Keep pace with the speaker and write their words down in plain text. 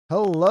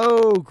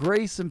Hello,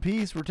 grace and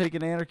peace. We're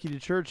taking anarchy to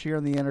church here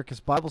in the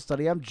Anarchist Bible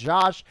Study. I'm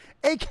Josh,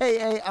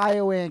 a.k.a.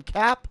 IOAN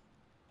Cap.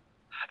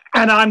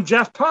 And I'm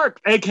Jeff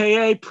Park,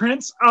 a.k.a.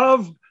 Prince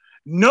of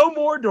No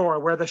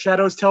Mordor, where the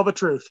shadows tell the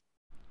truth.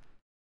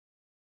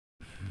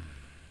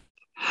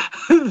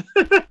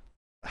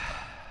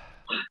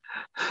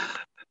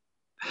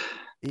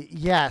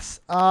 Yes.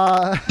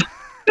 I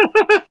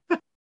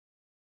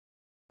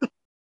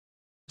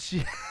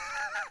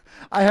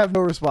have no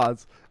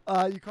response.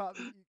 You caught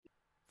me.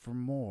 For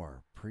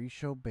more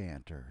pre-show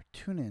banter,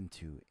 tune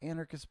into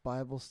Anarchist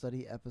Bible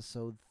Study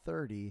episode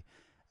 30,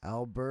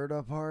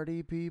 Alberta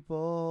Party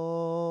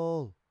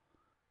People,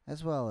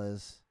 as well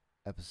as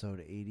episode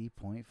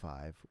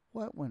 80.5,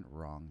 What Went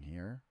Wrong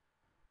Here?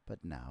 But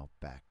now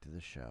back to the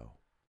show.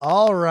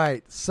 All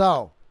right,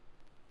 so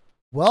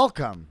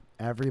welcome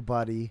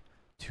everybody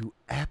to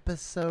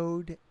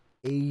episode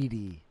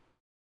 80.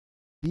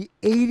 The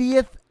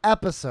 80th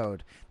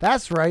episode.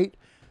 That's right.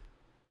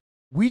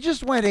 We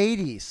just went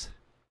 80s.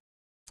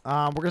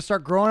 We're going to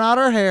start growing out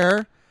our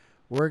hair.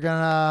 We're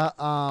going to,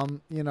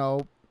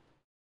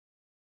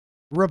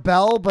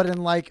 rebel, but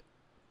in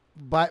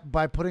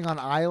by putting on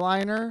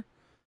eyeliner.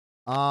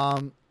 We're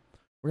going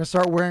to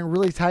start wearing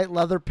really tight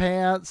leather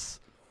pants.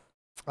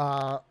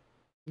 We're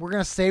going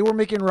to say we're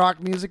making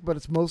rock music, but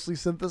it's mostly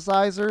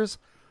synthesizers.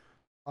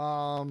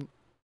 All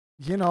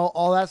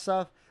that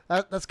stuff.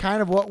 That's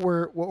kind of what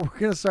we're going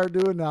to start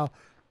doing now,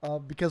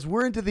 because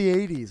we're into the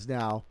 80s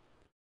now.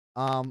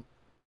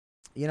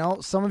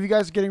 Some of you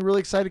guys are getting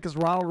really excited because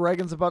Ronald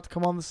Reagan's about to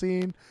come on the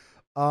scene.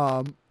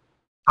 I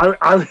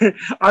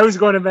was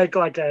going to make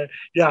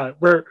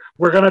we're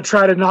going to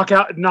try to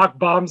knock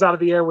bombs out of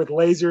the air with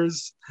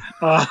lasers.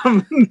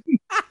 That's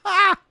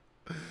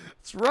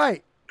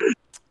right.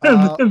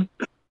 We're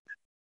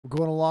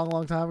going a long,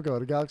 long time ago,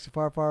 to a galaxy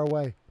far, far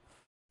away.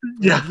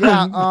 Yeah.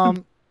 Yeah.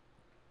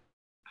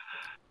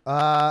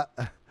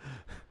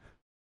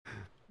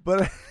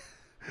 But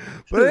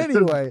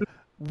anyway,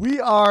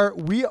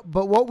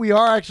 but what we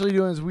are actually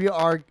doing is we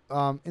are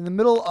in the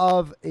middle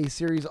of a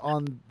series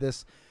on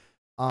this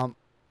on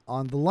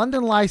the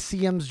London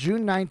Lyceum's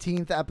June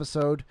 19th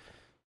episode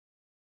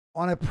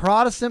on a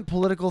Protestant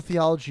political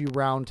theology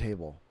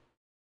roundtable.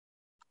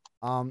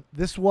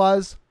 This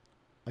was,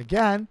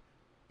 again,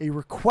 a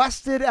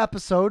requested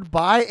episode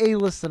by a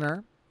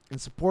listener and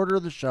supporter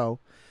of the show.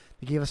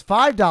 They gave us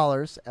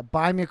 $5 at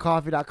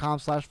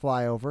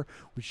buymeacoffee.com/flyover,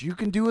 which you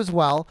can do as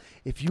well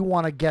if you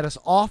want to get us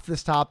off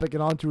this topic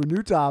and onto a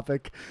new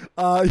topic.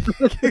 You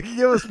can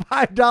give us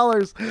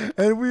 $5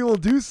 and we will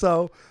do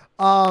so.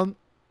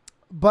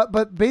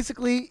 But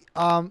basically,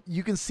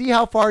 you can see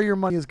how far your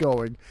money is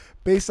going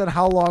based on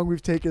how long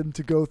we've taken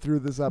to go through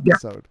this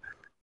episode.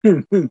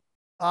 Yeah.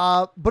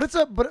 But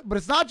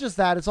it's not just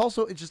that. It's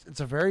also it's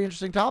a very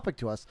interesting topic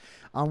to us.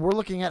 We're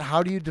looking at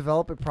how do you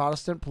develop a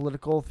Protestant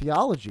political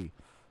theology.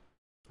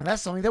 And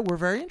that's something that we're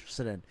very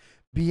interested in,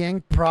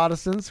 being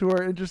Protestants who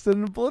are interested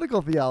in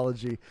political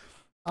theology.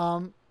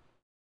 And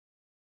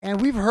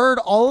we've heard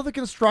all of the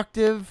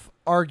constructive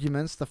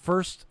arguments, the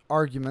first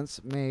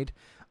arguments made.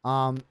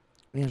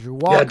 Andrew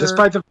Walker. Yeah,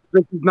 despite the fact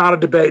this is not a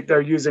debate,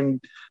 they're using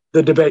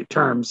the debate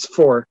terms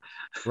for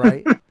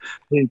right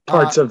the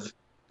parts of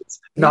it's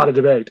not a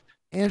debate.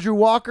 Andrew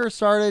Walker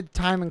started.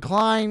 Timon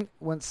Klein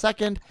went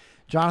second.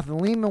 Jonathan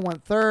Lehman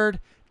went third.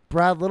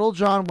 Brad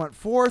Littlejohn went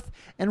fourth.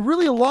 And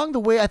really along the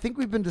way, I think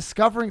we've been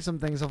discovering some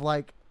things of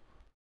the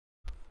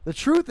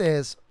truth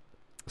is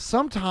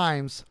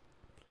sometimes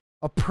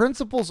a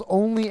principle's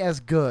only as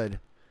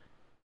good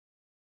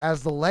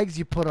as the legs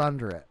you put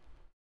under it.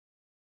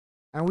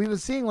 And we've been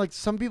seeing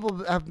some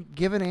people have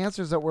given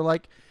answers that were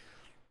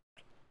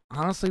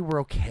honestly, we're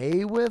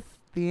okay with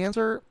the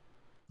answer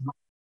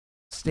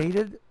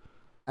stated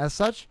as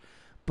such.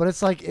 But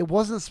it's it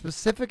wasn't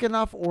specific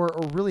enough or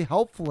really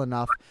helpful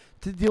enough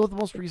to deal with the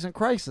most recent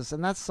crisis.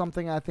 And that's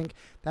something I think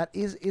that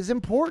is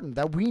important,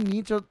 that we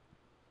need to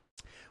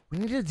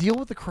deal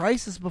with the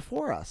crisis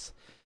before us.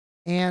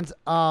 And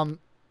so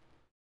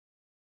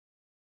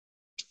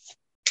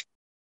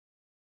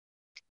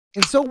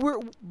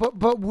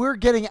we're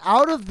getting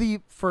out of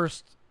the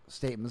first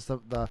statements,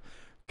 the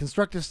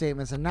constructive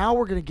statements, and now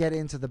we're going to get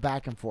into the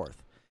back and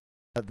forth,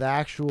 the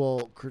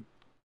actual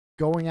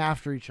going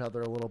after each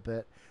other a little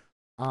bit.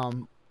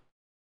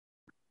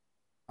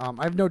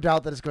 I have no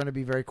doubt that it's going to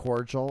be very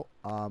cordial.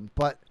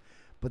 But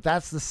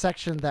that's the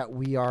section that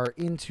we are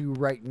into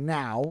right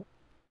now.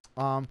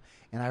 And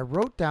I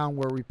wrote down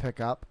where we pick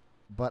up,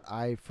 but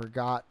I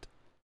forgot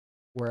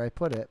where I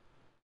put it.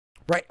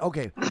 Right.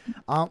 Okay.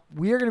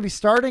 We are going to be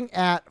starting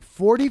at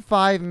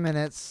 45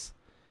 minutes,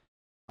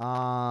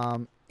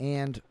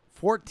 and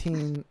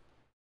 14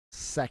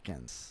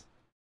 seconds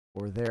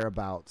or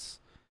thereabouts.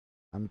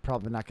 I'm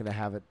probably not going to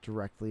have it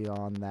directly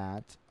on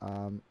that.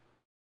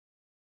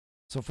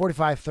 So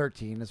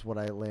 45:13 is what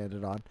I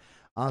landed on.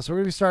 So we're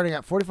going to be starting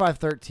at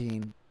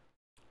 45:13.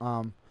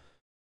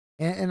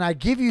 And I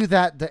give you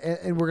that,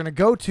 and we're going to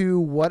go to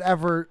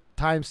whatever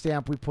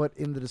timestamp we put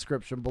in the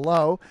description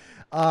below.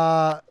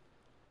 And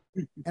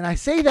I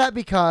say that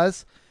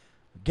because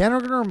Again, we're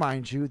going to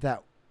remind you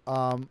that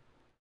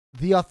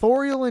the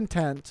authorial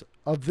intent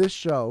of this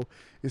show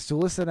is to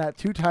listen at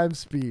 2 times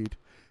speed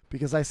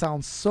because I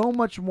sound so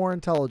much more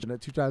intelligent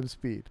at 2 times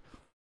speed.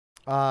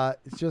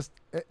 It's just,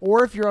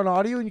 or if you're on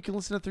audio and you can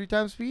listen at 3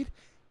 times speed,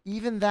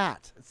 even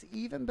that, it's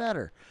even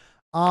better.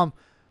 But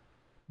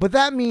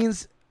that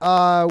means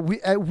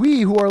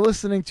we who are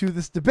listening to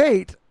this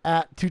debate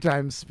at 2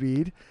 times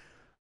speed,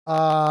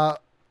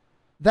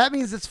 that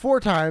means it's 4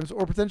 times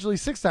or potentially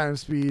 6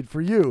 times speed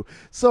for you.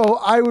 So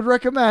I would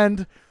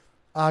recommend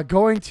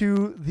going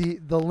to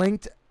the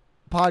linked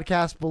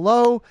podcast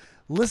below,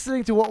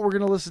 listening to what we're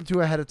going to listen to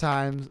ahead of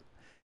time,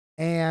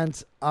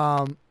 and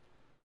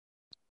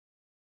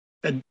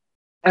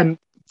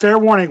fair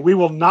warning, we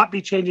will not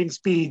be changing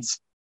speeds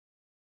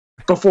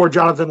before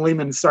Jonathan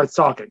Lehman starts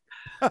talking.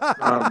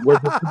 We're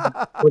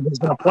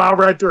just going to plow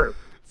right through.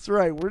 That's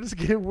right.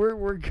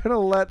 We're gonna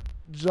let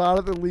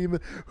Jonathan Lehman,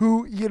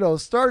 who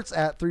starts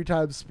at 3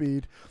 times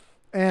speed,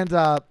 and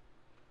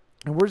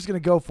we're just gonna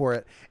go for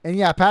it. And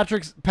yeah,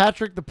 Patrick,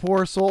 the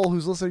poor soul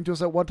who's listening to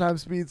us at 1 time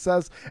speed,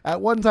 says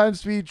at 1 time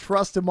speed,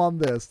 trust him on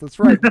this. That's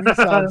right. We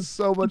sound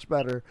so much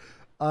better.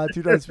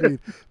 2 times speed.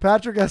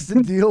 Patrick has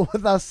to deal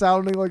with us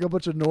sounding like a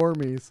bunch of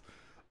normies.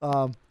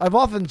 I've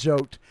often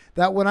joked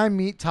that when I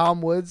meet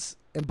Tom Woods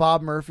and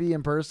Bob Murphy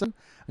in person,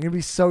 I'm gonna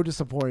be so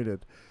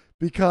disappointed.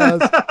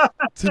 Because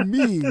to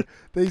me,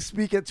 they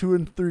speak at 2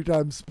 and 3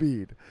 times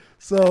speed.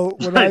 So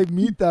when I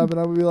meet them, and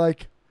I'll be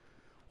like,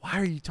 "Why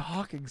are you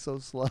talking so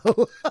slow?"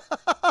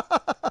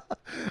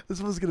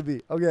 This was gonna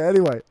be okay.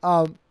 Anyway,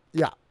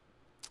 yeah.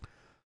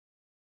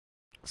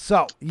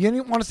 So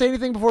you want to say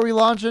anything before we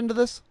launch into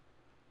this?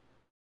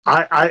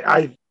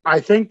 I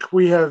think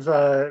we have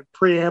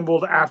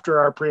preambled after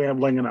our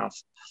preambling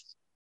enough.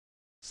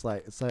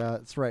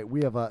 It's right.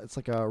 We have it's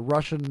like a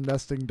Russian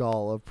nesting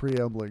doll of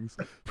preamblings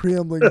on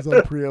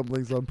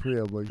preamblings on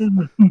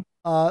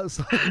preamblings.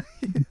 So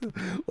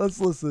let's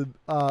listen.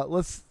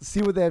 Let's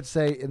see what they have to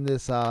say in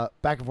this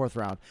back and forth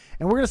round,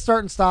 and we're gonna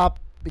start and stop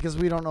because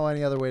we don't know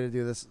any other way to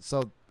do this.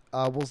 So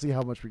we'll see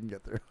how much we can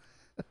get through.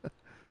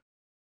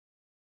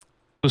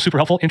 It was super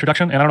helpful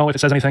introduction, and I don't know if it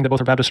says anything that both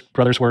our Baptist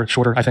brothers were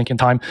shorter, I think, in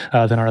time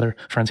than our other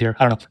friends here.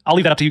 I don't know. I'll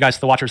leave that up to you guys,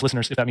 the watchers,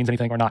 listeners, if that means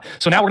anything or not.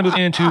 So now we're going to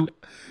move into...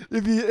 I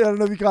don't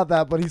know if you caught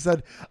that, but he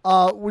said,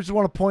 we just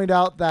want to point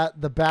out that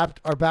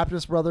our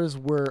Baptist brothers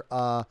were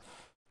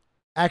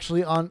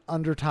actually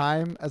under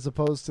time as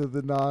opposed to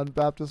the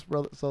non-Baptist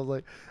brothers. So I was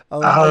like,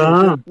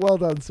 well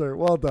done, sir.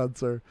 Well done,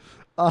 sir.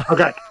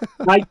 Okay.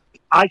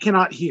 I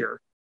cannot hear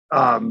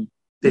the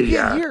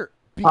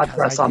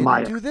podcast on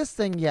my end. Do this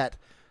thing yet.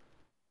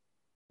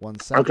 1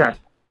 second. Okay. I'm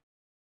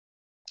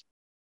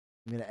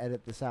going to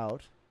edit this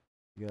out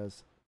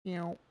because,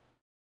 share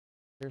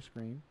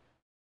screen.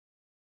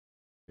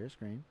 Share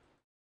screen.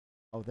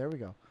 Oh, there we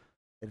go.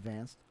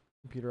 Advanced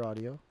computer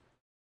audio.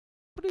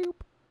 Ba-doop.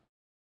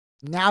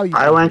 Now you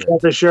I went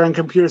to sharing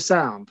computer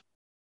sound.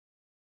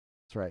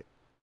 That's right.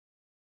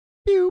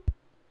 Boop.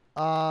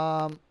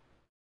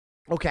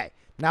 Okay.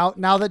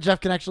 Now that Jeff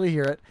can actually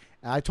hear it,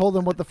 I told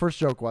him what the first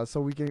joke was,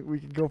 so we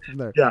can go from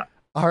there. Yeah.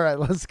 All right,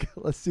 let's do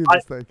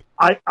this thing.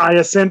 I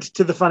assent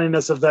to the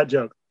funniness of that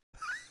joke.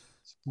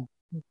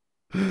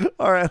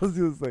 All right, let's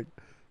do this thing.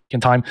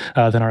 In time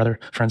than our other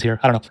friends here.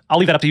 I don't know. I'll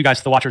leave that up to you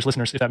guys, the watchers,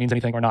 listeners, if that means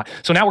anything or not.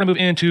 So now we're going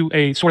to move into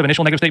a sort of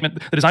initial negative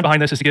statement. The design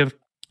behind this is to give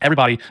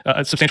everybody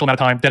a substantial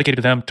amount of time dedicated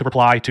to them to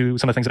reply to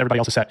some of the things that everybody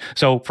else has said.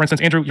 So, for instance,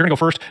 Andrew, you're going to go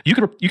first. You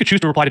could choose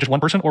to reply to just one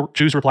person or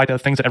choose to reply to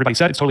things that everybody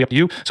said. It's totally up to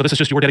you. So this is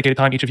just your dedicated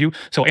time, each of you.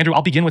 So, Andrew,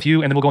 I'll begin with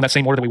you, and then we'll go in that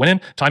same order that we went in.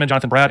 Timon,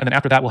 Jonathan, Brad, and then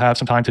after that, we'll have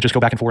some time to just go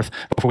back and forth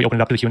before we open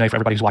it up to the Q&A for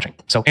everybody who's watching.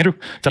 So, Andrew,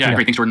 it's up to you.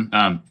 Great. Thanks, Jordan.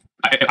 I'm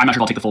not sure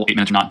if I'll take the full 8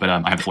 minutes or not, but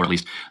I have the floor at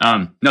least.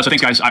 So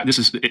thanks, guys. This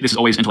is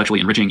always intellectually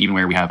enriching, even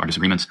where we have our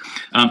disagreements.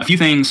 A few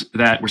things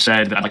that were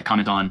said that I'd like to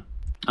comment on.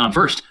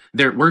 First,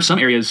 there were some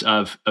areas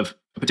of a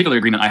particular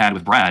agreement I had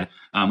with Brad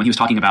when he was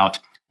talking about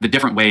the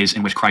different ways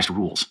in which Christ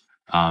rules.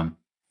 I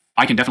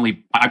can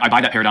definitely I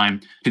buy that paradigm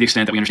to the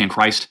extent that we understand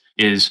Christ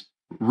is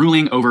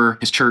ruling over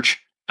his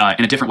church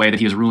in a different way that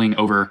he is ruling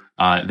over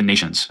the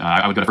nations.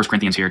 I would go to 1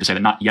 Corinthians here to say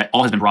that not yet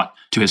all has been brought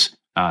to his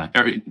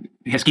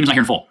kingdom's not here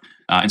in full.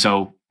 And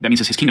so that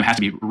means his kingdom has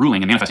to be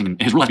ruling and manifesting,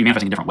 and his rule has to be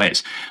manifesting in different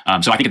ways.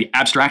 So I think at the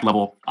abstract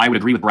level, I would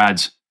agree with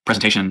Brad's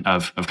presentation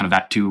of kind of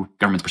that two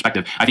governments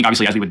perspective. I think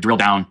obviously as we would drill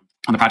down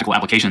on the practical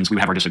applications, we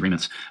would have our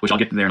disagreements, which I'll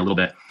get to there in a little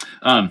bit.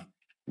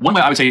 One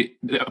way I would say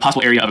a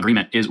possible area of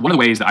agreement is one of the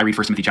ways that I read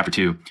 1 Timothy chapter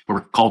 2, where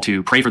we're called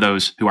to pray for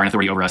those who are in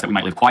authority over us, that we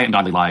might live quiet and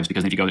godly lives,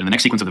 because if you go to the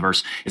next sequence of the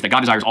verse, is that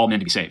God desires all men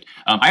to be saved.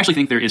 I actually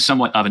think there is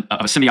somewhat of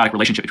a symbiotic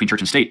relationship between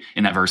church and state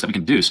in that verse that we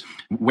can deduce,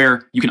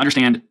 where you can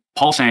understand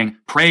Paul saying,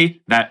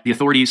 pray that the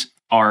authorities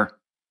are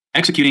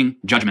executing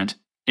judgment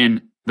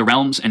in the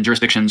realms and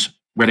jurisdictions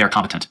where they are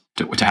competent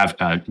to have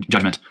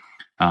judgment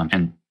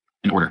and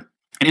order.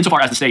 And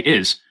insofar as the state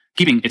is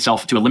keeping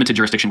itself to a limited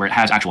jurisdiction where it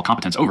has actual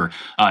competence over,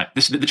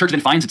 the church then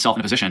finds itself in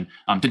a position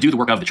to do the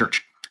work of the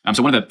church.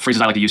 So one of the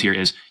phrases I like to use here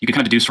is, you can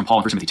kind of deduce from Paul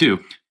in 1 Timothy 2,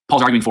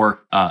 Paul's arguing for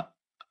a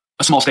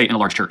a small state and a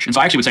large church. And so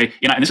I actually would say,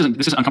 and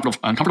this is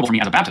uncomfortable for me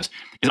as a Baptist,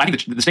 is I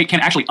think that the state can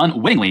actually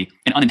unwittingly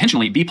and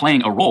unintentionally be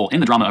playing a role in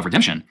the drama of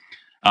redemption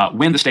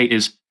when the state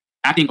is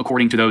acting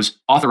according to those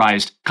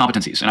authorized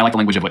competencies. And I like the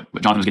language of what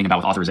Jonathan was getting about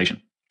with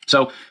authorization.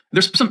 So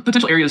there's some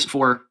potential areas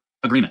for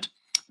agreement.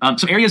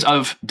 Some areas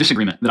of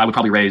disagreement that I would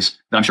probably raise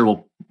that I'm sure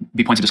will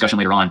be points of discussion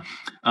later on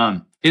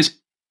is,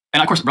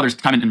 and of course, brothers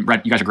Timon and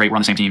Brett, you guys are great. We're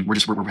on the same team. We're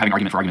having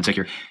argument for argument's sake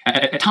here.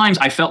 At times,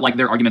 I felt like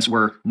their arguments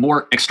were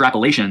more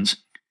extrapolations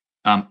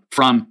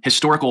from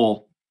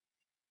historical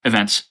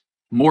events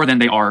more than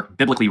they are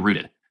biblically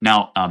rooted.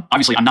 Now,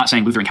 obviously, I'm not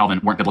saying Luther and Calvin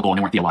weren't biblical and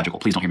they weren't theological.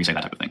 Please don't hear me say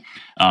that type of thing.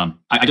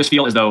 I just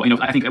feel as though,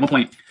 I think at one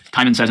point,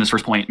 Timon says in his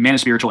first point, man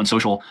is spiritual and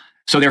social,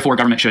 so therefore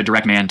government should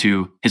direct man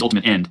to his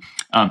ultimate end.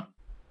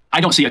 I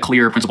don't see a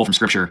clear principle from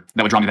Scripture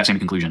that would draw me to that same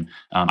conclusion.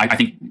 I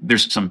think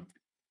there's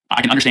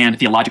I can understand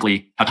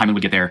theologically how Timon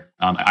would get there.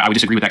 I would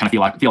disagree with that kind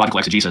of theological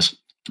exegesis,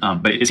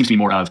 but it seems to be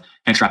more of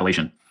an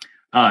extrapolation.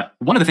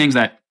 One of the things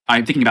that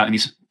I'm thinking about in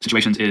these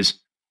situations is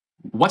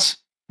what's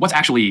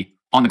actually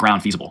on the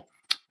ground feasible.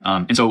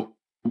 And so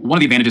one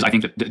of the advantages I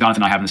think that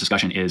Jonathan and I have in this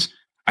discussion is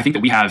I think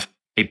that we have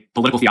a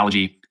political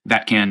theology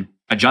that can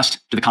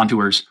adjust to the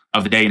contours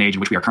of the day and age in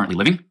which we are currently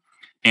living.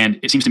 And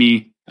it seems to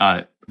me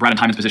Brad and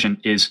Timon's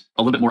position is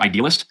a little bit more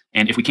idealist.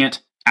 And if we can't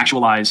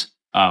actualize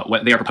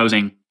what they are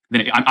proposing,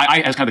 then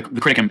I as kind of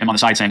the critic, am on the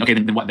side saying, okay,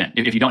 then what then?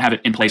 If you don't have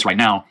it in place right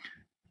now,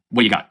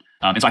 what do you got?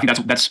 And so I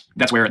think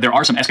that's where there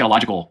are some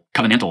eschatological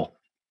covenantal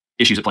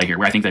issues at play here,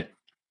 where I think that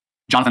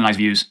Jonathan and I's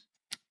views,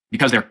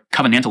 because they're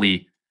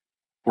covenantally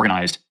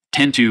organized,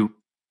 tend to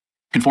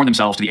conform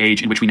themselves to the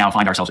age in which we now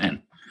find ourselves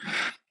in.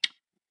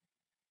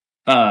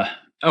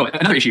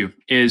 Another issue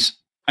is,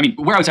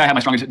 where I would say I have my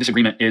strongest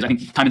disagreement is, I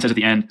think Timon says at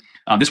the end,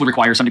 this would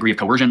require some degree of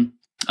coercion.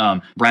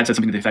 Brad said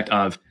something to the effect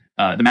of,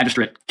 the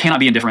magistrate cannot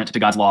be indifferent to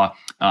God's law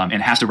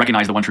and has to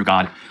recognize the one true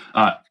God.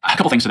 A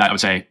couple things to that I would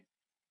say.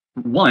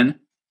 One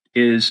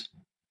is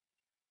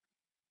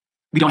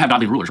we don't have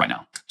godly rulers right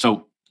now.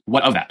 So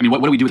what of that?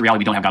 What do we do with reality?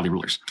 We don't have godly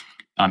rulers.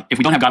 If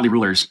we don't have godly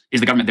rulers, is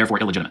the government therefore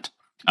illegitimate?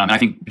 And I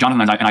think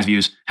Jonathan and I's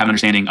views have an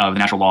understanding of the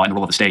natural law and the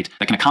role of the state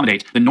that can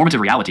accommodate the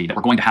normative reality that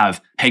we're going to have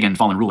pagan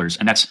fallen rulers,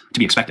 and that's to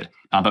be expected.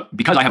 But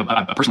because I have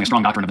personally a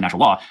strong doctrine of the natural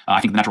law, I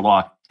think the natural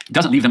law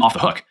doesn't leave them off the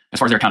hook as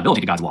far as their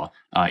accountability to God's law.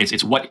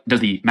 It's what does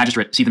the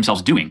magistrate see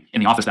themselves doing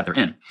in the office that they're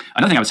in.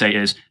 Another thing I would say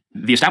is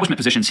the establishment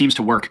position seems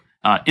to work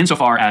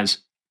insofar as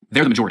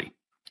they're the majority.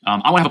 I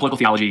want to have a political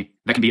theology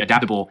that can be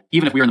adaptable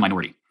even if we are in the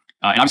minority.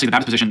 And obviously the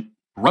Baptist position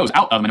rose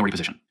out of a minority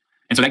position.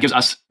 And so that gives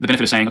us the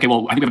benefit of saying, okay,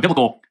 well, I think we have a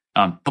biblical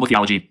public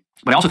theology,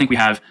 but I also think we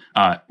have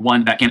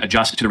one that can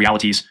adjust to the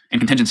realities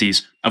and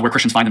contingencies of where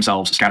Christians find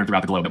themselves scattered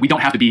throughout the globe. That we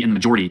don't have to be in the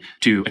majority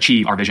to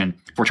achieve our vision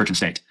for church and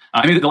state.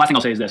 The last thing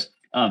I'll say is this.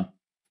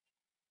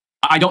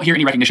 I don't hear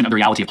any recognition of the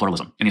reality of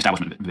pluralism in the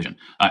establishment vision.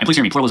 And please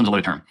hear me, pluralism is a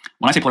loaded term.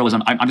 When I say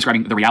pluralism, I'm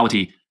describing the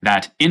reality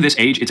that in this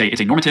age,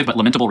 it's a normative but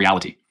lamentable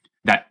reality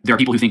that there are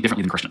people who think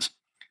differently than Christians.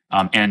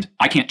 And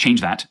I can't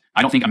change that.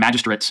 I don't think a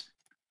magistrate's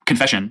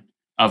confession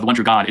of the one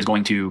true God is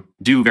going to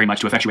do very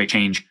much to effectuate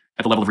change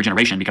at the level of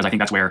regeneration, because I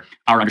think that's where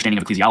our understanding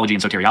of ecclesiology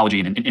and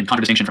soteriology and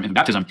contradistinction from infant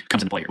baptism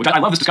comes into play here. Which I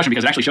love this discussion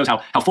because it actually shows how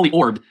fully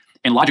orbed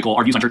and logical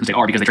our views on church and state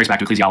are, because they trace back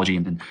to ecclesiology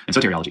and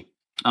soteriology.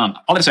 All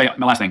that to say,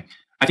 my last thing,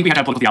 I think we have to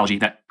have political theology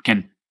that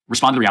can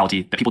respond to the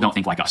reality that people don't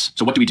think like us.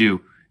 So what do we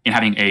do in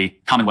having a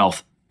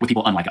commonwealth with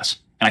people unlike us?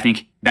 And I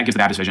think that gives the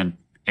Baptist vision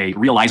a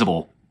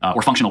realizable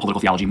or functional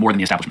political theology more than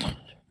the establishment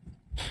one.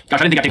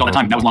 Gosh, I didn't think I'd take all the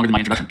time. That was longer than my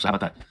introduction. So how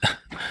about that?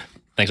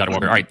 Thanks, Dr.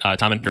 Walker. All right,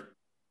 Timon.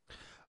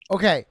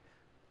 Okay.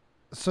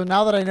 So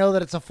now that I know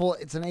that it's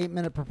an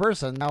 8-minute per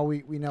person, now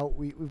we know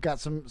we've got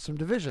some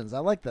divisions. I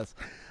like this.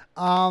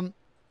 And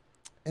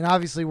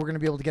obviously we're going to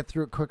be able to get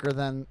through it quicker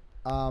than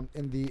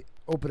in the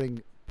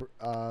opening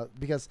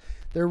because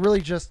they're really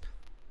just,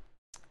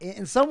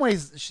 in some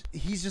ways,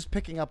 he's just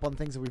picking up on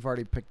things that we've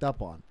already picked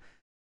up on.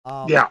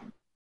 Yeah.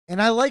 And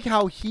I like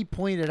how he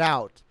pointed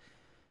out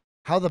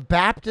how the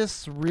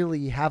Baptists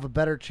really have a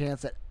better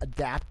chance at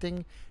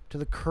adapting to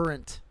the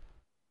current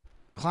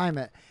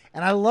climate.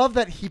 And I love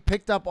that he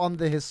picked up on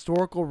the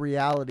historical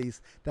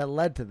realities that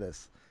led to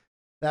this.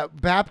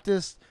 That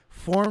Baptists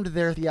formed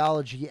their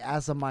theology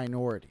as a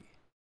minority.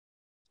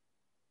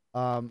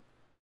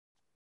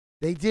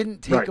 They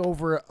didn't take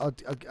over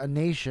a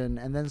nation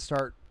and then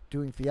start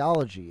doing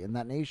theology in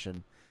that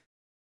nation.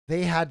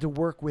 They had to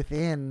work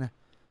within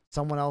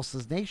someone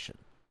else's nation.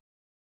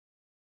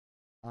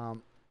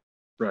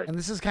 Right. And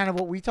this is kind of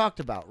what we talked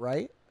about,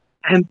 right?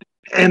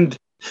 And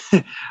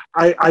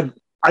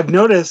I've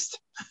noticed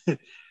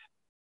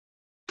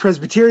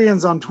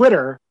Presbyterians on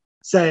Twitter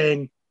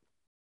saying,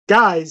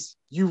 guys,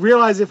 you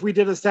realize if we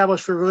did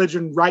establish for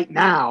religion right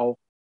now,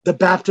 the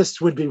Baptists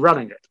would be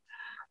running it.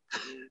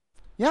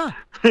 Yeah.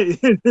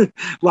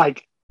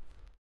 Like,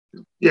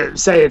 yeah,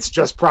 say it's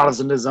just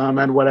Protestantism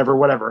and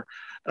whatever.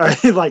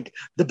 Like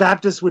the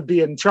Baptists would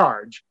be in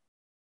charge.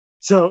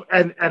 So,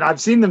 and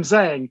I've seen them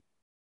saying,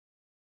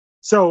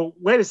 so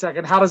wait a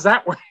second, how does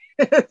that work?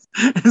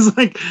 It's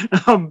like,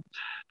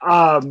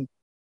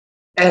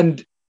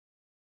 and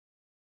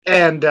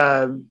and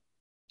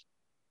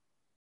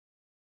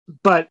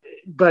but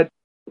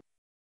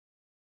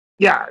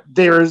yeah,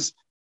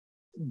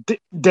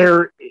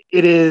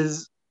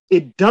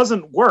 it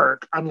doesn't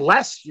work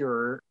unless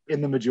you're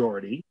in the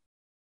majority,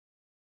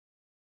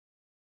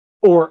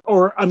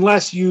 or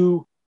unless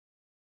you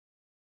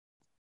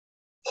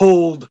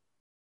hold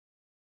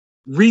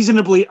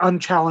reasonably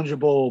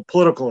unchallengeable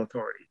political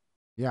authority.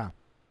 Yeah.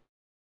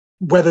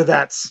 Whether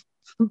that's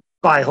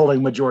by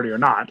holding majority or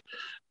not,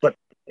 but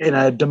in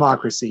a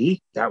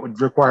democracy, that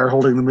would require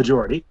holding the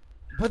majority.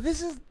 But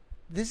this is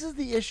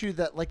the issue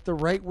that like the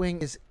right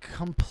wing is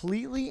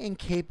completely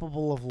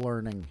incapable of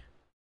learning.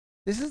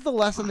 This is the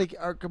lesson they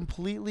are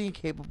completely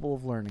incapable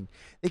of learning.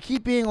 They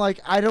keep being like,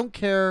 I don't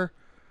care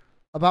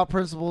about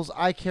principles.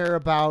 I care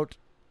about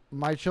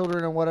my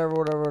children and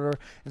whatever.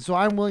 And so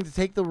I'm willing to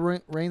take the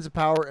reins of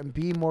power and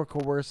be more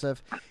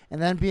coercive.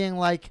 And then being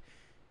like,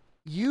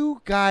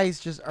 you guys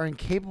just are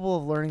incapable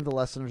of learning the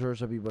lesson of George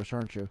W. Bush,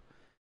 aren't you?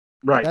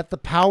 Right. That the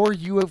power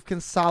you have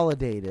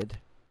consolidated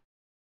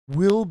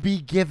will be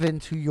given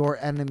to your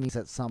enemies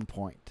at some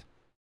point.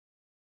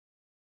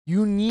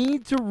 You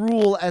need to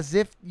rule as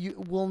if you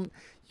will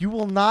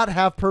not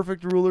have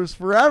perfect rulers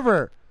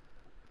forever.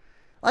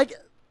 Like,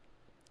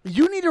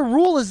 you need to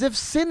rule as if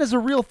sin is a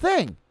real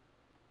thing.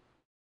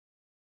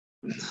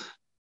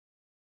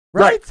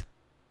 Right?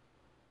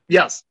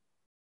 Yes.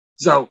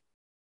 So,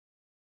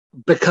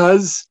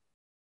 because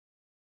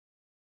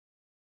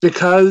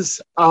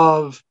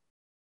of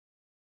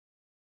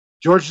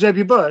George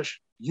W. Bush,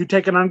 you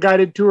take an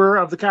unguided tour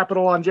of the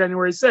Capitol on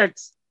January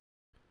 6th,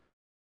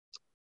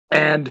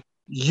 and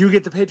you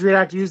get the Patriot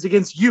Act used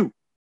against you.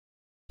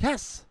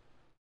 Yes.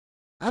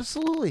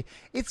 Absolutely.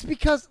 It's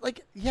because,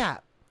 like, yeah.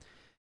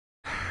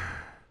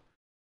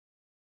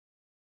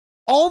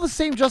 All the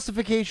same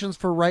justifications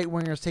for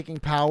right-wingers taking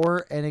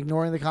power and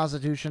ignoring the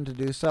Constitution to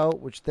do so,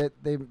 which they're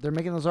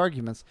making those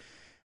arguments.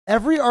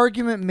 Every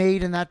argument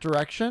made in that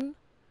direction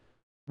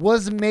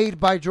was made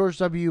by George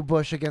W.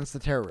 Bush against the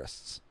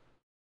terrorists.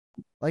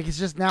 Like, it's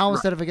just now,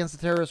 instead of against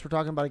the terrorists, we're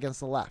talking about against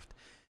the left.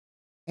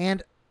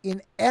 And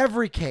in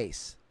every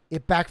case,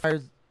 it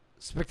backfired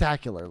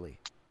spectacularly.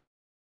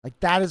 Like,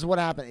 that is what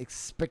happened. It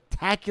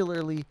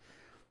spectacularly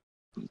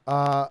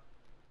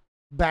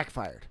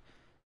backfired.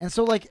 And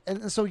so, like,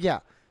 yeah,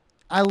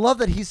 I love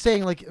that he's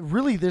saying, like,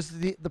 really, there's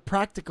the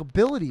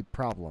practicability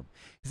problem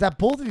is that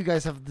both of you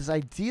guys have this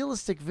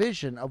idealistic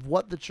vision of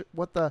what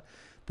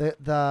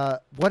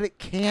it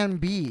can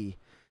be,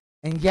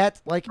 and yet,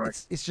 like,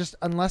 right. it's just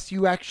unless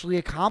you actually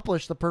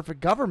accomplish the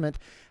perfect government,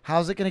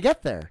 how's it going to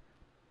get there?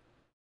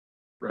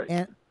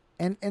 Right.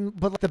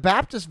 But the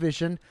Baptist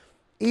vision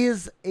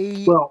is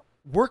a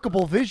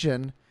workable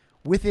vision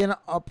within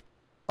a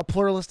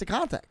pluralistic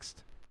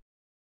context.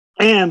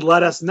 And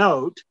let us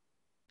note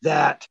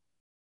that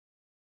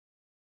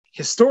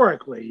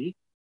historically,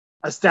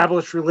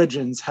 established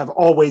religions have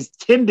always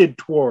tended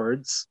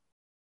towards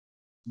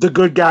the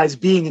good guys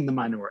being in the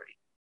minority,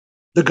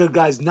 the good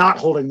guys not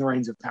holding the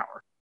reins of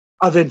power,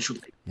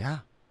 eventually. Yeah.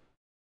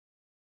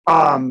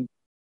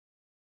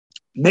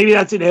 Maybe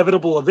that's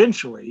inevitable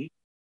eventually,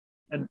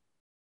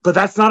 but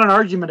that's not an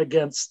argument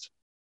against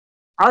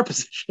our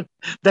position.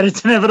 That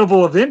it's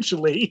inevitable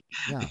eventually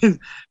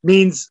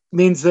means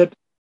that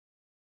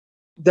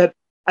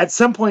at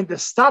some point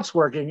this stops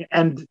working,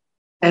 and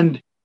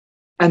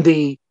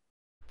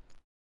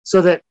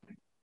so that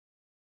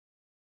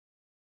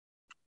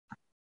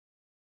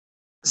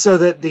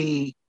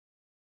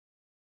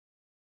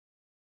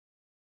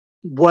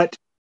what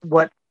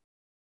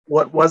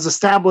was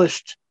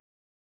established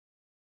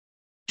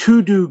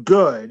to do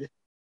good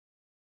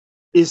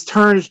is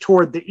turned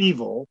toward the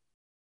evil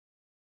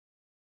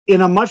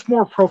in a much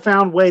more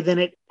profound way than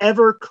it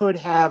ever could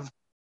have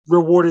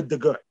rewarded the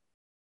good.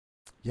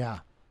 Yeah,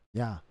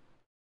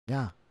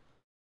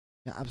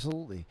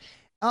 absolutely.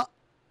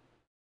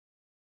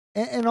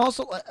 And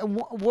also,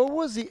 what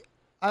was he?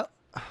 And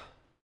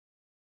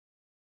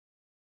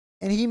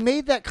he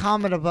made that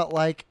comment about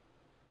like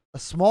a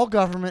small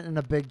government and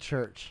a big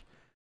church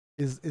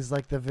is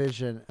like the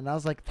vision, and I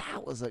was like,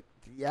 that was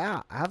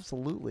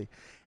absolutely,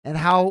 and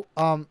how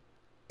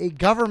a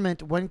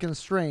government, when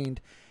constrained,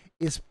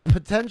 is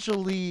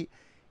potentially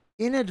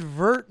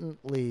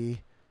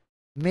inadvertently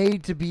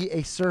made to be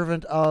a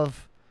servant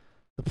of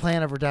the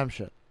plan of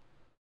redemption.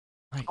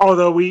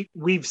 Although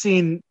we've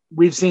seen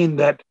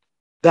that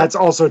that's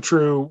also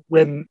true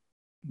when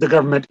the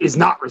government is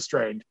not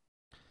restrained.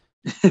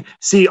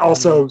 See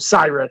also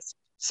Cyrus.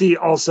 See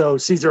also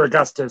Caesar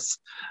Augustus.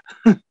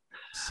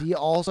 See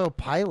also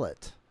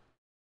Pilate.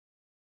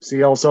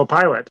 See also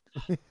Pilate.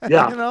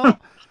 Yeah. You know?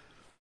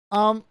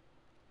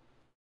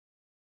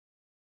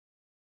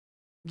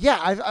 Yeah,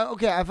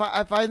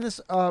 I find this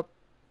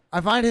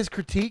I find his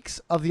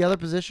critiques of the other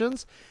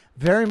positions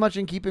very much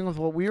in keeping with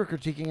what we were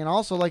critiquing, and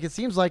also, like, it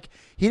seems like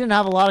he didn't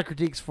have a lot of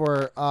critiques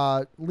for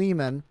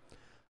Lehman,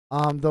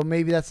 though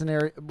maybe that's an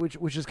area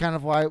which is kind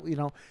of why, you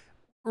know,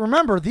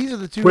 remember, these are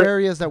the two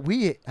areas that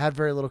we had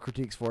very little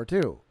critiques for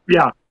too.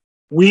 Yeah,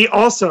 we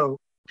also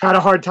had a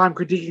hard time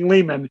critiquing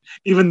Lehman,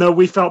 even though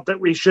we felt that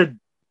we should.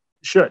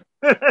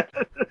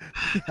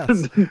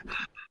 Yes.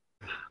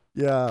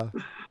 Yeah.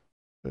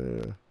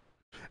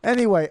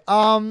 Anyway,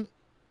 do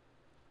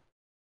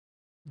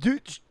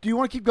you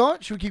want to keep going?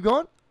 Should we keep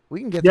going?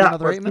 We can get through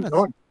another 8 minutes.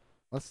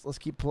 Let's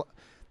keep.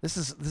 This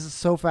is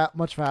so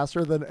much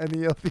faster than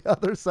any of the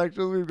other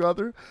sections we've gone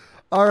through.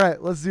 All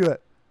right, let's do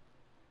it.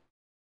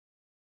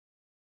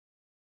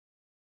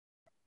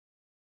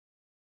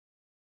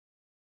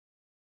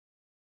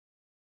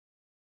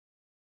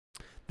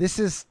 This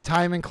is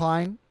Time &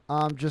 Klein.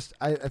 I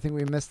think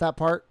we missed that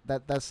part.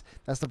 That's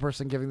the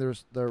person giving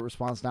the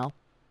response now.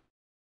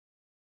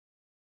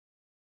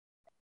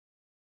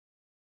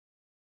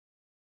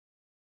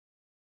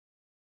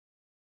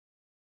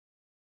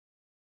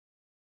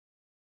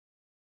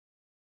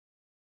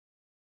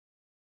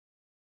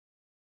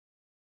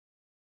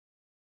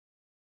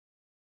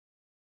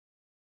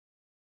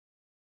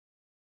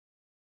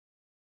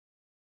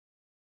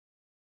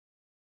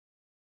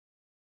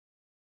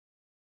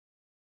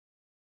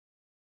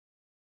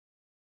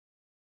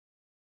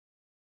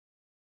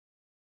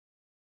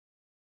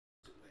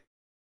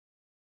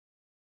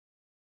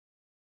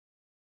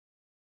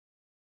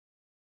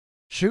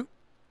 Shoot.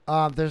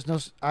 There's no.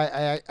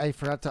 I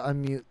forgot to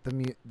unmute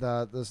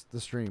the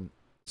stream.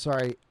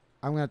 Sorry.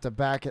 I'm gonna have to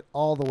back it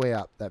all the way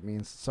up. That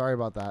means sorry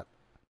about that.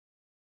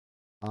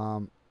 I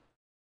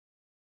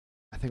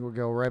think we'll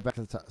go right back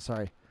to the top.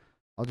 Sorry,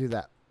 I'll do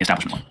that.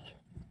 Establishment one.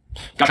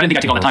 Gosh, I didn't think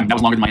I'd take all that time. That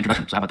was longer than my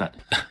introduction. So how about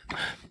that?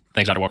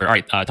 Thanks, Dr. Walker. All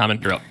right,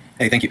 Tommen, you're up.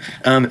 Hey, thank you.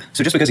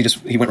 So just because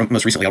he went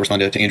most recently, I'll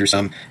respond to Andrew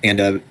some,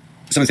 and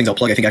some of the things I'll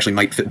plug I think actually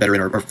might fit better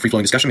in our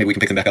free-flowing discussion. Maybe we can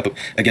pick them back up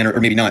again, or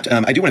maybe not.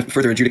 I do want to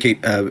further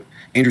adjudicate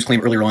Andrew's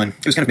claim earlier on.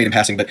 It was kind of made in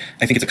passing, but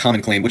I think it's a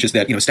common claim, which is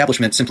that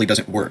establishment simply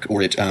doesn't work,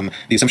 or the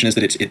assumption is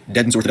that it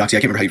deadens orthodoxy.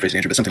 I can't remember how you phrased it,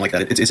 Andrew, but something like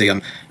that. It's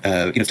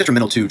it's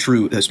detrimental to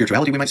true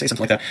spirituality, we might say,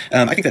 something like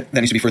that. I think that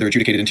needs to be further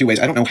adjudicated in two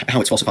ways. I don't know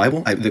how it's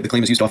falsifiable. The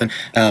claim is used often,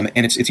 and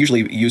it's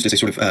usually used as a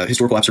sort of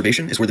historical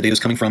observation, is where the data is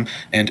coming from,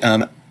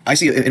 and I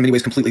see it in many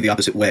ways completely the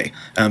opposite way,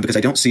 because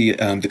I don't see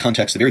the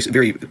context, the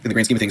very, in the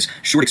grand scheme of things,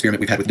 short experiment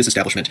we've had with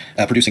disestablishment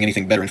producing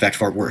anything better. In fact,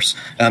 far worse.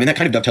 And that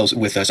kind of dovetails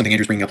with something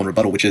Andrew's bringing up on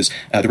rebuttal, which is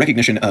the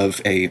recognition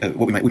of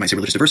what we might say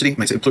religious diversity.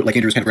 Might say, like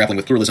Andrew's kind of grappling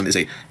with pluralism,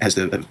 has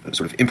the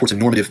sort of imports a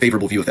normative,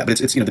 favorable view of that.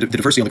 But it's the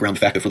diversity on the ground, the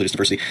fact of religious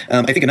diversity.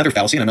 I think another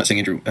fallacy, and I'm not saying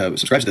Andrew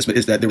subscribes to this, but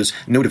is that there was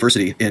no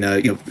diversity in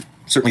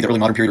certainly the early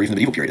modern period or even the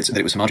medieval period. That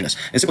it was homogenous.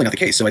 It's simply not the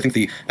case. So I think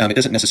it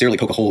doesn't necessarily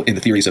poke a hole in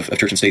the theories of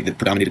church and state that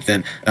predominated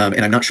then.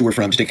 And I'm not sure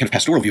to take kind of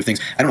pastoral view of things.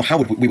 I don't know how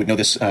we would know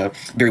this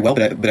very well,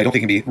 but I don't think it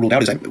can be ruled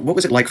out. What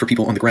was it like for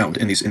people on the ground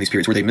in these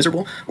periods? Were they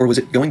miserable, or was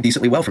it going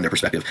decently well from their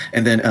perspective?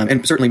 And then,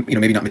 and certainly,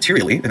 maybe not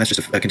materially, and that's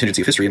just a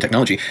contingency of history and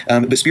technology,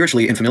 but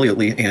spiritually and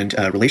familially and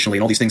relationally,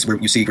 and all these things where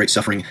you see great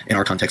suffering in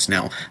our context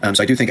now.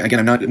 So I do think, again,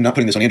 I'm not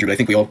putting this on Andrew, but I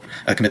think we all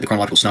commit the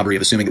chronological snobbery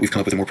of assuming that we've come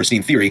up with a more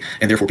pristine theory,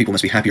 and therefore people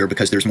must be happier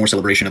because there's more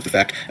celebration of the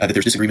fact that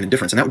there's disagreement and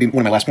difference. And that would be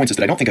one of my last points, is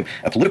that I don't think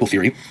a political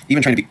theory,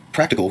 even trying to be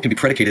practical, can be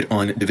predicated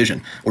on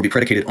division or be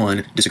predicated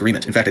on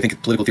disagreement. In fact, I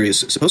think political theory is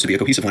supposed to be a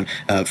cohesive one.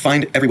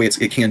 Find every way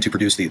it can to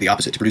produce the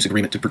opposite, to produce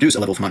agreement, to produce a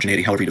level of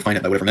homogeneity, however you define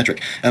it by whatever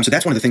metric. So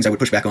that's one of the things I would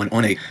push back on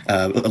a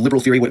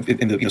liberal theory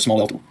in the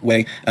small L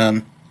way.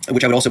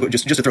 Which I would also,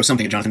 just to throw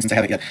something at Jonathan, since I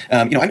haven't yet.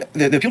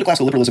 The appeal to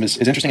classical liberalism is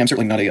interesting. I'm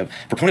certainly not a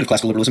proponent of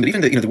classical liberalism, but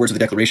even the words of the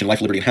Declaration,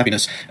 life, liberty, and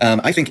happiness,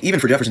 I think even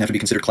for Jefferson have to be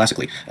considered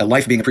classically.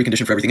 Life being a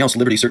precondition for everything else,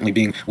 liberty certainly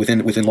being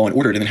within law and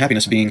order, and then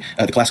happiness being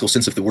the classical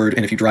sense of the word.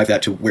 And if you drive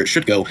that to where it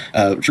should go,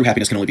 true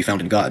happiness can only be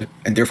found in God.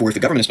 And therefore, if the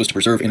government is supposed to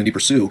preserve and indeed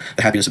pursue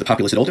the happiness of the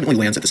populace, it ultimately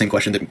lands at the same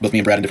question that both me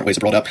and Brad in different ways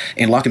have brought up.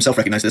 And Locke himself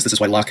recognized this. This is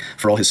why Locke,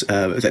 for all his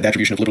the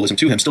attribution of liberalism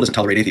to him, still doesn't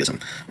tolerate atheism,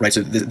 right?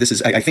 So this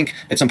is, I think,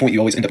 at some point you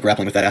always end up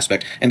grappling with that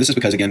aspect. And this is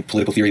because, again,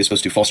 political theory is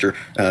supposed to foster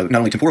not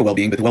only temporal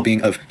well-being, but the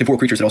well-being of temporal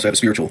creatures that also have a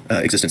spiritual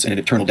existence and an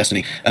eternal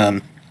destiny.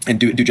 And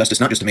do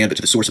justice not just to man, but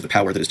to the source of the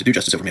power that is to do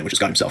justice over man, which is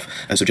God himself.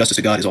 And so justice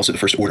to God is also the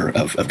first order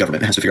of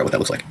government. It has to figure out what that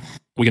looks like.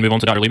 We can move on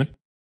to Dr. Lehman.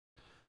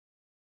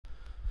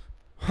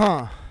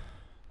 Huh.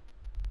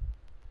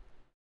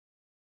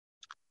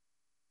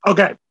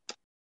 Okay.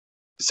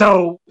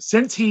 So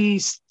since he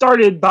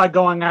started by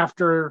going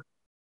after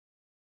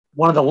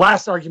one of the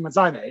last arguments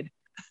I made,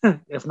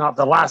 if not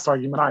the last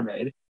argument I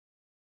made,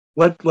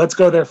 let's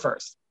go there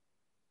first.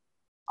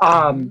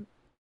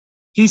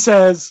 He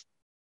says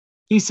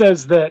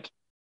that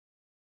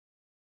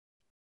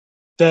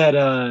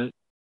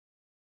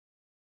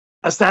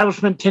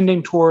establishment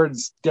tending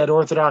towards dead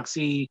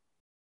orthodoxy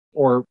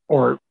or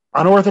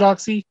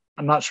unorthodoxy.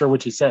 I'm not sure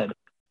which he said.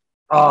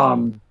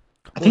 I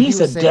think he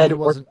said dead.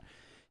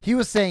 He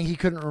was saying he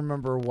couldn't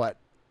remember what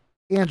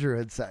Andrew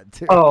had said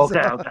too. Oh, okay,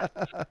 okay.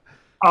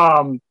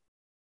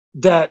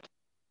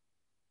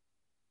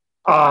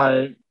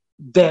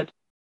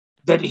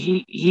 That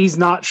he's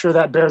not sure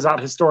that bears out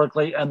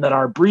historically, and that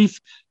our brief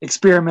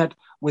experiment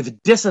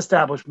with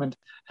disestablishment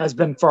has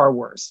been far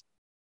worse.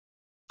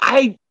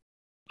 I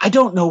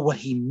don't know what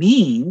he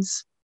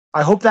means.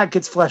 I hope that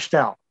gets fleshed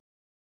out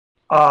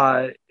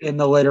in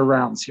the later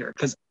rounds here,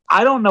 because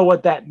I don't know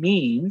what that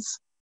means.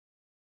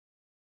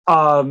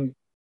 Um,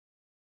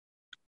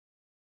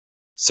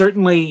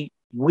 certainly,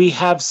 we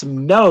have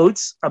some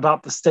notes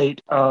about the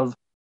state of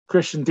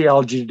Christian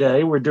theology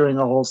today. We're doing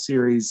a whole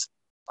series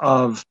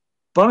of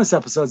bonus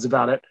episodes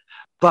about it,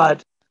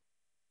 but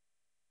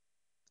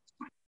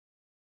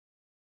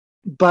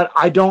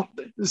I don't.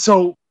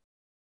 So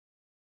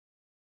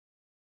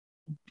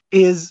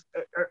is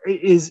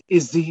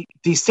the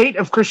state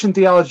of Christian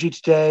theology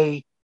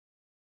today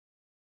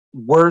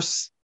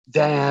worse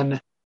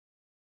than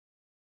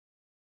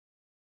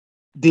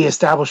the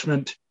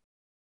establishment,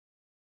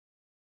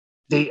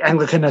 the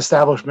Anglican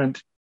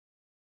establishment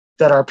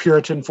that our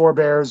Puritan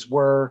forebears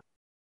were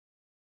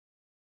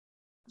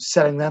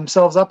setting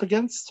themselves up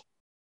against?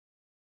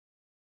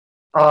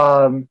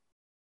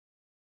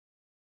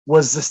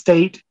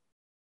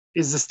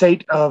 Is the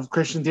state of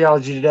Christian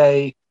theology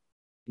today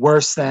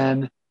worse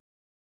than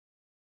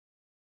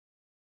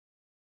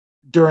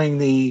during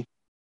the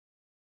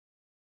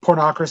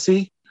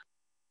pornocracy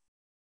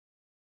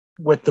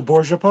with the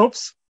Borgia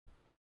popes?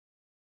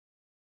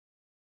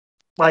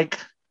 Like,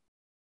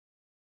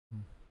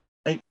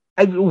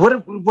 what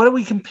are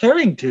we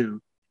comparing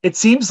to? It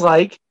seems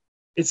like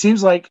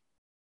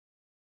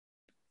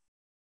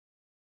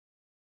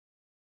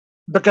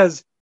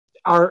because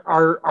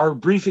our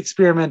brief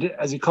experiment,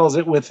 as he calls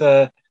it, with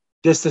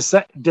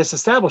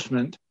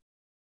disestablishment,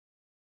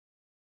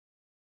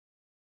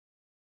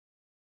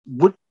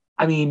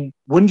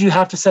 wouldn't you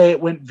have to say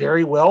it went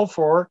very well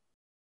for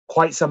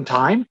quite some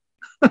time?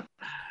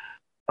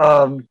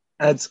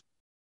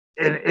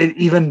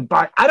 Even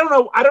by I don't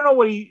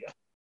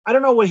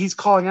know what he's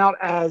calling out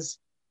as.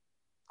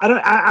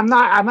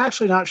 I'm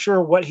actually not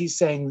sure what he's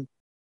saying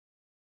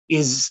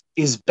is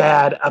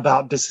bad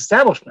about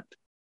disestablishment.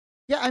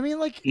 Yeah, I mean,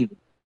 like,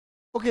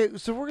 okay,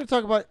 so we're going to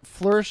talk about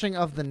flourishing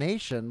of the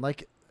nation.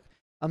 Like,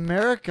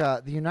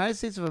 America, the United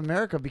States of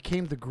America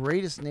became the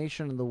greatest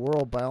nation in the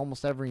world by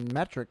almost every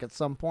metric at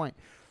some point.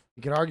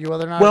 You could argue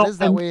whether or not it is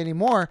that way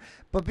anymore,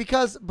 but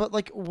was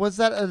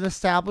that an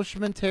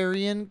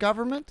establishmentarian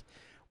government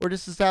or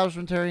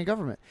disestablishmentarian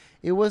government?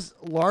 It was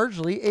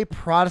largely a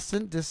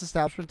Protestant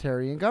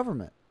disestablishmentarian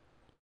government.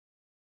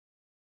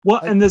 Well,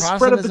 and the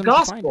spread of the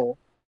gospel.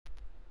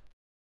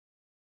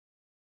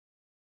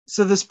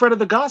 So the spread of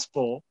the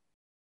gospel,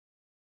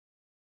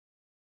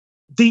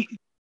 the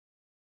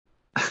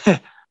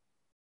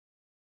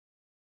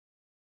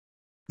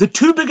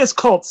two biggest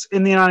cults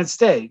in the United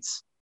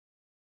States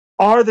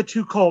are the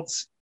two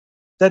cults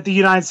that the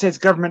United States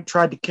government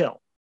tried to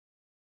kill.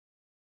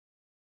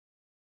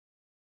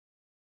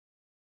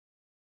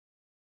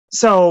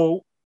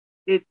 So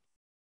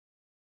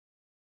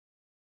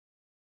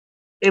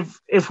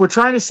if we're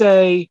trying to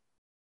say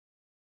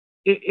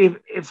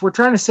if we're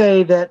trying to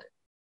say that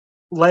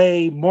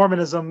lay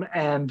Mormonism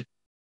and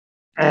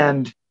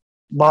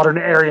modern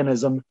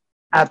Arianism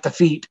at the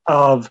feet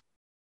of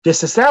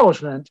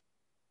disestablishment,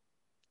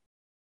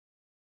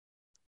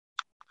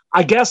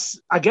 I guess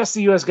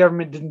the U.S.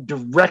 government didn't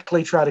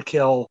directly try to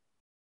kill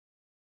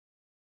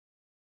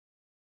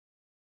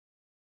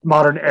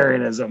modern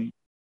Arianism,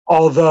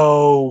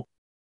 although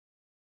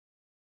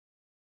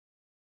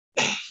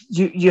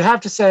you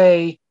have to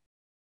say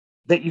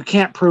that you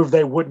can't prove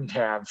they wouldn't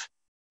have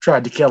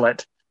tried to kill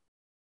it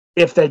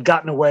if they'd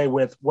gotten away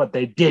with what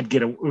they did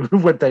get, in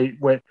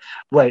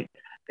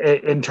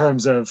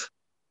terms of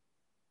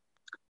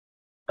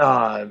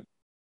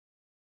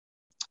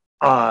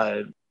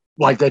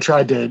like they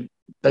tried to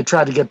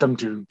get them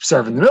to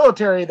serve in the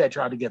military. They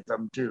tried to get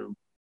them to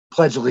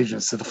pledge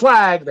allegiance to the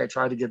flag. They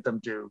tried to get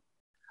them to.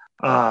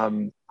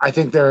 I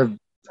think there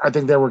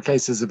were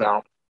cases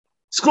about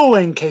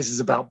schooling,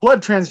 cases about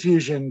blood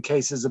transfusion,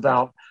 cases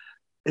about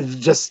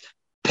just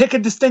pick a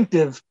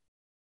distinctive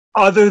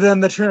other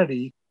than the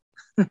Trinity,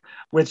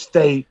 which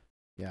they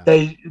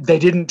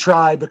didn't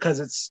try because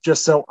it's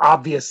just so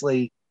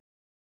obviously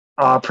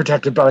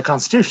protected by the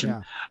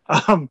Constitution.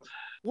 Yeah.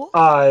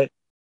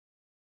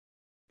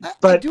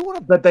 But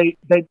they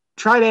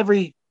tried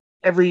every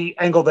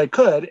angle they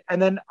could,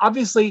 and then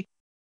obviously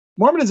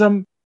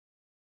Mormonism,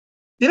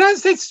 the United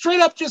States straight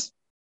up just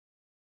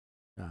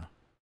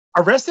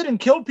arrested and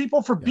killed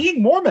people for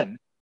being Mormon.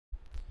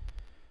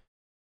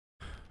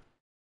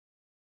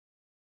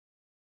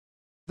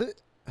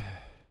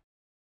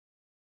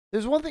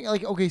 There's one thing,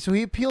 like, okay, so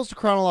he appeals to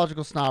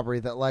chronological snobbery,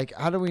 that, like,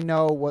 how do we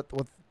know what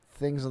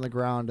things on the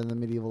ground in the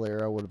medieval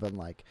era would have been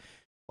like?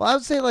 Well, I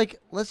would say, like,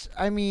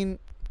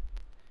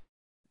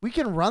 we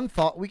can run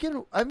thought,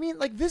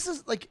 this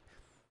is, like,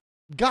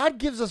 God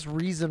gives us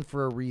reason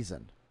for a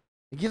reason.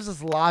 It gives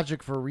us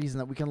logic for a reason,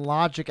 that we can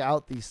logic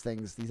out these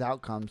things, these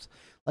outcomes.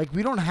 Like,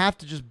 we don't have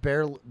to just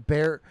do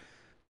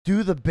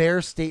the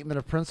bare statement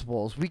of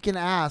principles. We can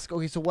ask,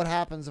 okay, so what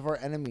happens if our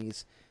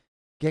enemies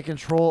get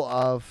control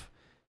of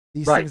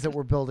these things that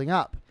we're building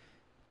up?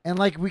 And,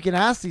 like, we can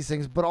ask these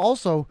things, but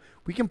also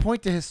we can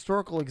point to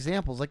historical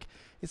examples. Like,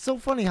 it's so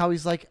funny how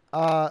he's like,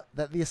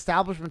 that the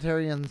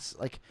establishmentarians,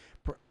 like,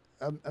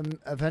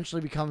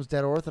 eventually becomes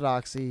dead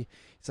orthodoxy.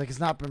 It's like, it's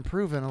not been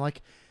proven. I'm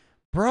like,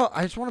 bro,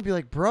 I just want to be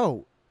like,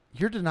 bro,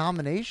 your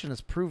denomination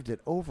has proved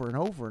it over and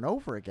over and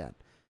over again.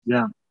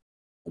 Yeah.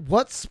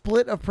 What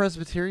split of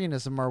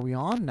Presbyterianism are we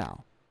on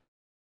now?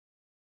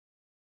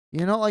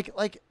 You know,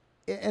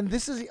 and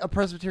this is a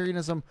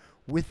Presbyterianism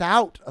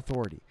without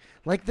authority.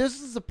 Like,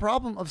 this is the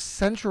problem of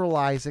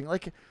centralizing.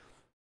 Like,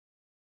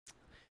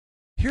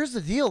 here's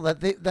the deal that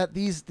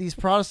these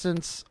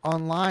Protestants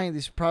online,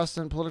 these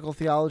Protestant political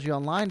theology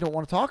online don't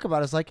want to talk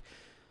about is like,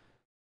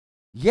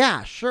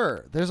 yeah,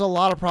 sure, there's a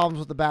lot of problems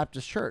with the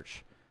Baptist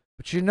Church.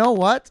 But you know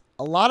what?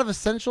 A lot of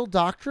essential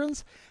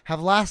doctrines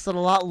have lasted a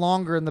lot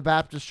longer in the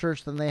Baptist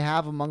Church than they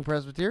have among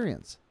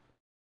Presbyterians.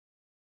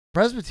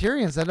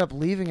 Presbyterians end up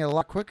leaving it a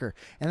lot quicker.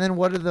 And then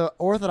what do the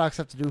Orthodox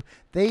have to do?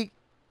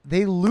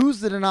 They lose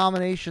the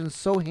denomination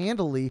so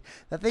handily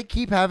that they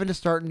keep having to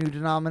start new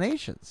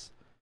denominations.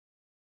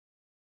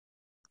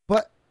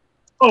 But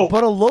a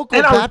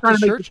local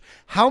Baptist church,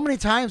 how many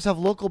times have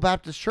local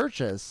Baptist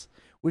churches,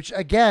 which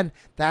again,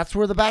 that's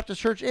where the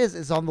Baptist church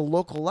is on the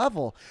local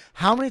level.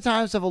 How many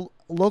times have a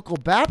local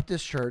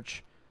Baptist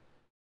church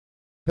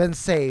been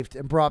saved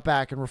and brought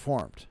back and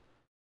reformed?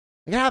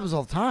 It happens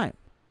all the time.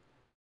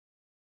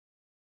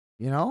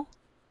 You know?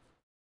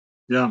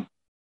 Yeah.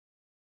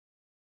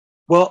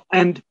 Well,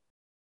 and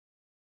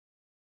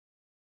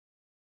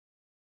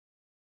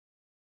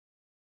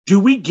do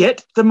we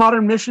get the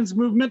modern missions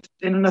movement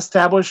in an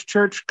established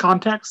church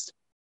context?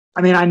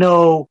 I mean, I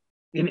know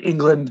in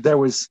England there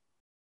was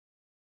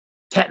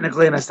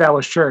technically an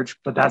established church,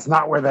 but that's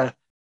not where the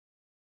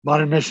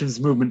modern missions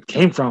movement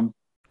came from.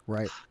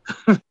 Right.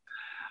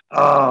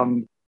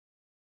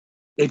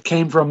 It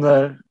came from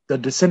the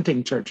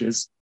dissenting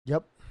churches.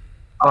 Yep.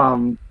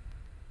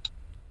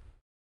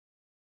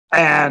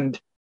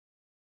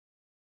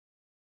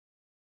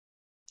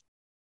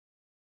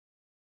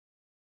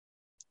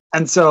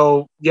 And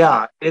so,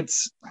 yeah,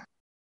 it's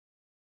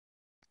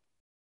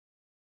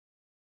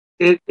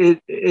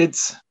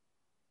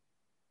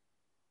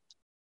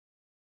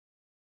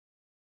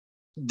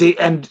the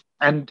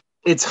and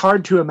it's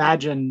hard to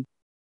imagine.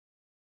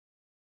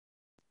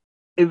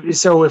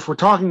 So if we're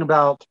talking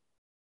about,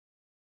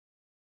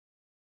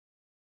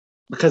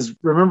 because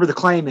remember the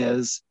claim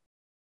is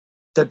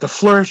that the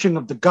flourishing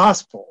of the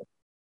gospel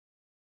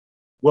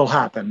will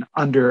happen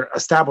under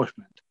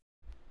establishment.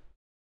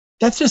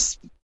 That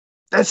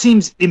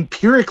seems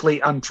empirically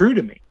untrue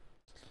to me.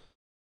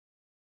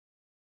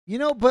 You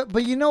know,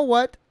 but you know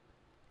what?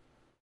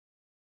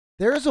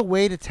 There is a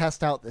way to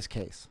test out this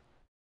case.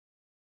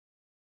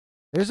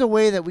 There's a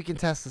way that we can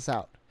test this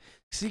out.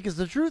 See, because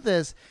the truth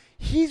is,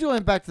 he's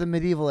going back to the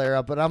medieval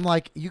era, but I'm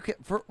like,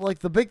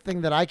 the big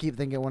thing that I keep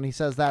thinking when he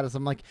says that is,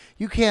 I'm like,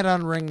 you can't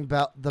unring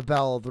the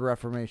bell of the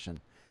Reformation.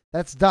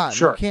 That's done.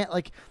 Sure. You can't,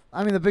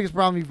 the biggest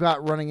problem you've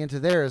got running into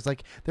there is,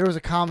 there was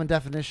a common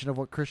definition of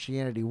what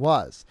Christianity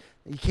was.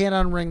 You can't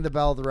unring the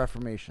bell of the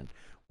Reformation.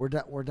 We're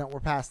done. We're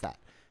past that.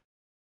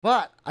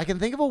 But I can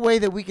think of a way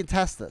that we can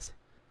test this.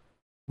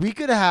 We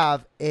could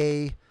have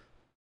a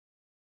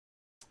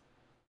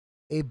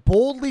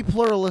boldly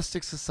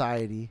pluralistic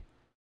society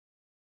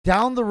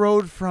down the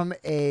road from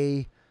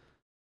a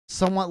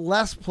somewhat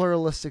less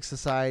pluralistic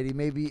society,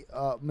 maybe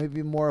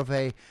more of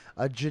a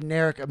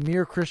generic,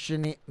 mere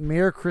Christianity,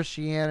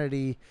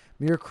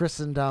 mere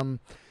Christendom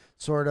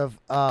sort of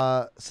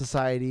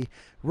society,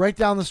 right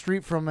down the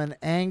street from an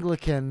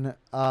Anglican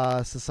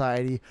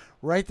society,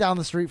 right down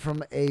the street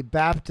from a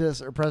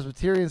Baptist or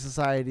Presbyterian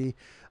society,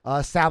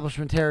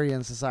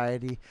 establishmentarian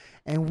society,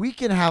 and we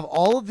can have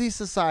all of these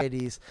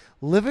societies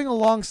living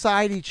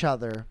alongside each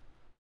other,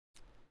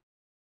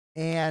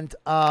 and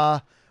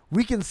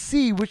we can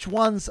see which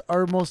ones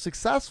are most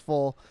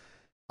successful.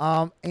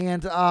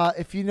 And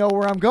if you know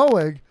where I'm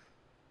going,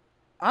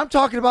 I'm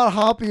talking about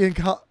Hoppe and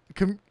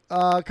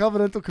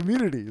covenantal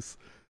communities.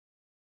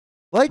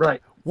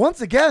 Right.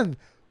 Once again,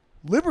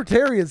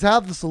 libertarians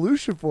have the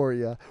solution for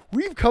you.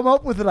 We've come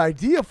up with an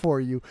idea for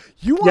you.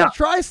 You want to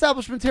try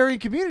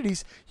establishmentarian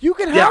communities, you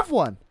can have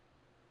one.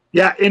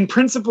 Yeah, in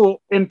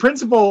principle,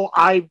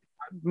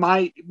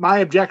 my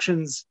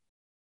objections,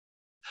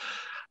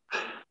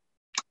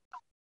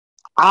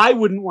 I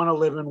wouldn't want to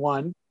live in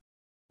one,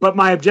 but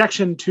my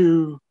objection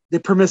to the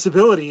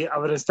permissibility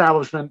of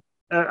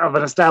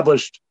an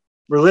established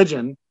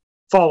religion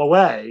fall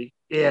away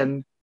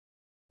in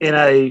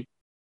a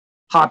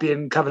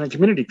Hoppian covenant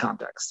community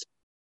context.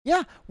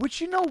 Yeah,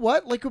 which, you know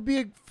what, would be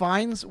a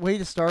fine way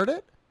to start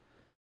it.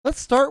 Let's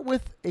start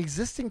with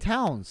existing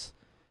towns,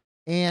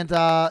 and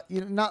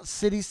not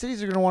cities.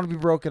 Cities are going to want to be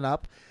broken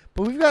up,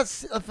 but we've got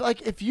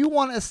if you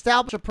want to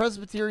establish a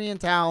Presbyterian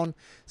town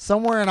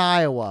somewhere in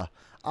Iowa,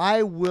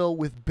 I will,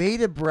 with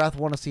bated breath,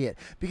 want to see it.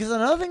 Because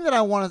another thing that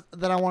I want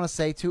to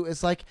say too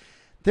is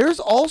there's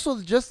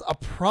also just a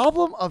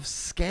problem of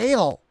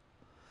scale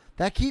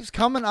that keeps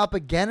coming up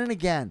again and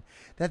again.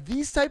 That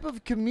these type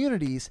of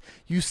communities,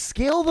 you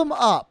scale them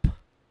up,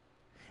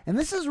 and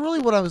this is really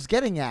what I was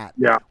getting at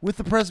with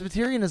the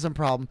Presbyterianism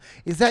problem,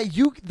 is that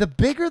the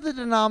bigger the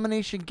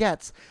denomination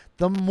gets,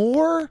 the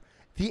more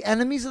the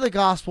enemies of the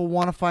gospel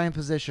want to find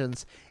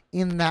positions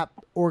in that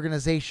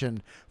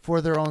organization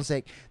for their own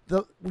sake.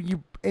 The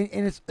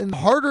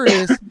harder it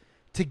is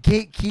to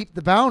gatekeep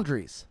the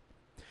boundaries.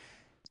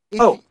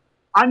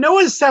 I know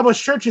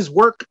established churches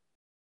work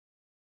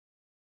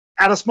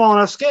at a small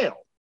enough scale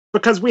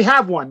because we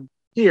have one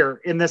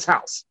here in this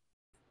house.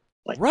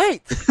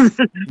 Right.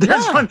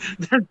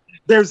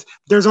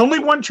 There's only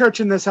one church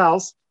in this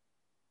house.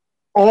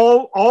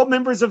 All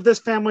members of this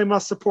family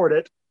must support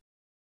it.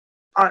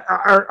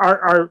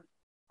 Our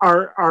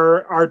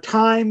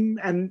time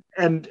and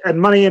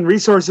money and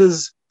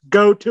resources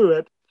go to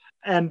it,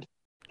 and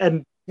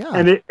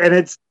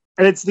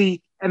it's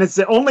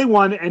the only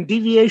one, and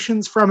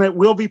deviations from it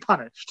will be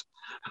punished.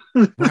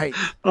 Right.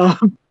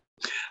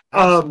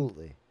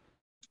 Absolutely.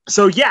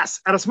 So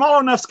yes, at a small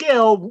enough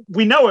scale,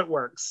 we know it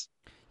works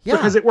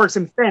because it works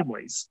in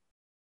families.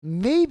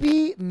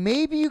 Maybe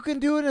you can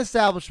do an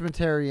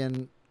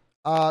establishmentarian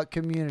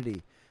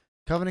community,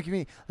 covenant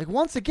community. Like,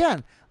 once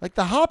again, like,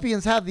 the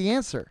Hoppians have the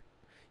answer.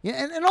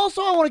 Yeah, and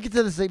also I want to get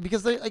to this thing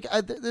because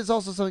there's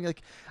also something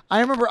like, I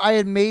remember I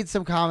had made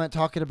some comment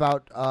talking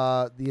about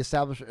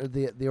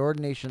the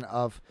ordination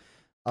of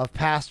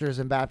pastors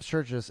in Baptist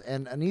churches,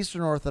 and an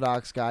Eastern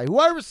Orthodox guy who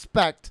I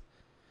respect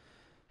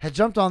had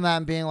jumped on that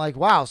and being like,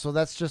 wow, so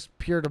that's just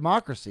pure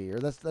democracy, or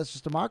that's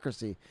just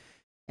democracy.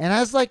 And I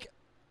was like,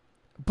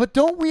 but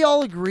don't we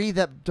all agree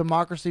that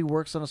democracy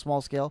works on a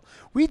small scale?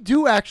 We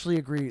do actually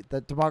agree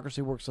that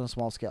democracy works on a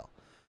small scale.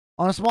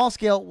 On a small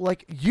scale,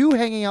 like you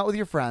hanging out with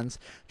your friends,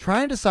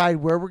 trying to decide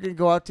where we're going to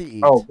go out to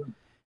eat. Oh.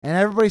 And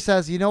everybody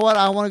says, you know what,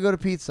 I want to go to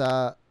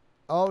pizza.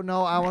 Oh,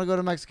 no, I want to go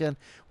to Mexican.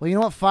 Well, you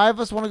know what, 5 of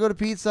us want to go to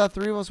pizza,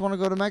 3 of us want to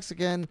go to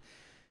Mexican.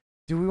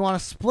 Do we want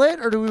to split,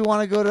 or do we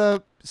want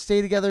to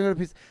stay together and go to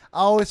pizza?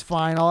 Oh, it's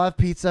fine. I'll have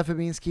pizza if it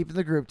means keeping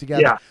the group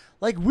together. Yeah.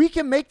 Like, you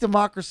can make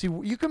democracy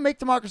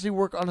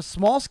work on a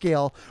small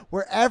scale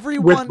where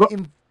everyone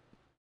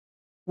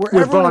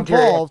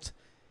involved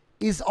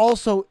is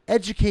also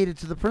educated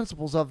to the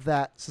principles of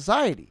that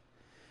society,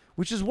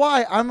 which is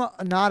why I'm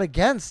not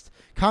against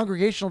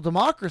congregational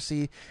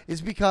democracy,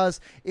 is because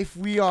if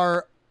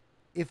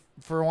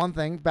for one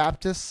thing,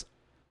 Baptists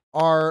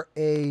are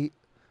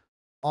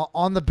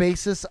on the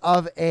basis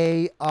of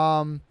a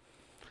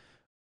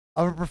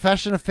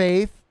profession of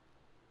faith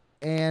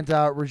and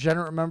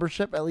regenerate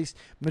membership, at least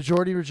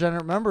majority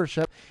regenerate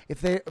membership,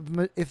 if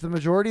the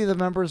majority of the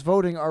members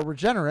voting are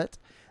regenerate,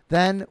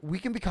 then we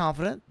can be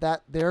confident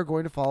that they're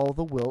going to follow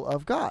the will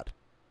of God.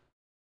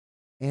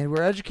 And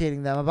we're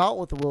educating them about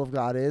what the will of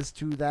God is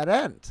to that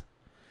end.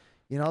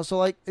 So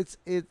like it's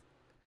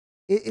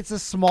a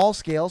small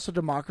scale, so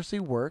democracy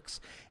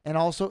works, and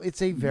also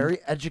it's a very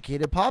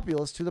educated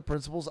populace to the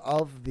principles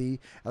of at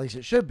least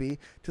it should be,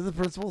 to the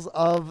principles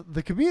of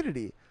the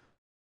community.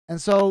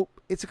 And so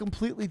it's a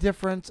completely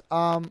different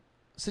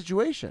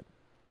situation.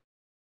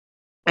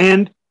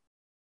 And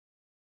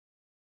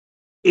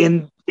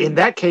in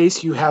that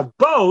case, you have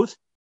both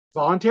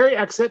voluntary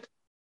exit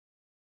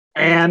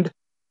and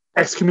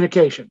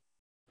excommunication.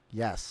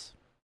 Yes.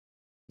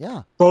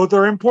 Yeah. Both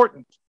are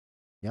important.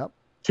 Yep.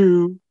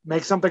 To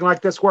make something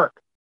like this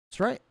work. That's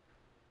right.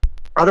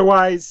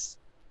 Otherwise,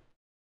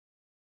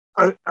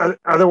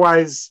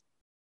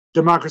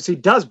 democracy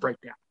does break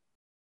down.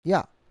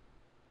 Yeah.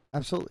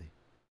 Absolutely.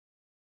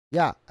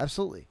 Yeah,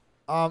 absolutely.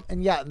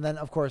 And then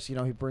of course, he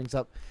brings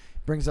up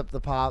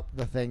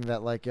the thing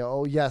that, like,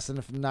 oh yes, and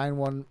if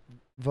 9-1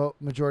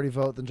 majority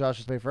vote, then Josh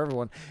is paid for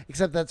everyone.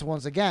 Except that's,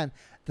 once again,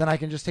 then I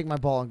can just take my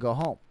ball and go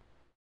home.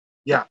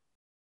 Yeah.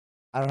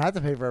 I don't have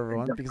to pay for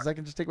everyone because I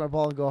can just take my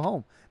ball and go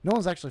home. No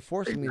one's actually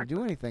forcing me to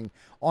do anything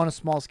on a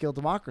small scale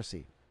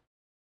democracy.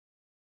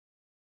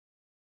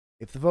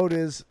 If the vote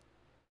is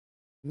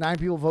 9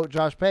 people vote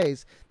Josh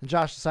pays, then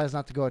Josh decides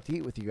not to go out to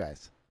eat with you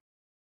guys.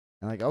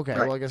 And like, okay,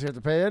 well, I guess you have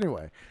to pay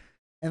anyway.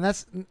 And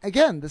that's,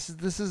 again, this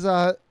is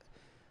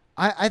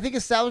I think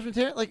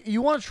establishmentarian, like,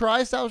 you want to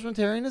try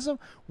establishmentarianism,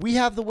 we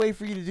have the way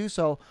for you to do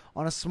so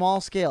on a small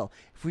scale.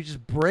 If we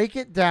just break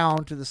it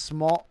down to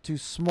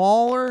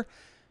smaller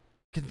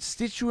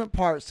constituent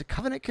parts, to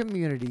covenant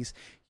communities,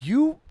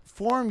 you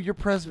form your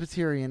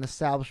Presbyterian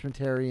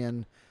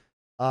establishmentarian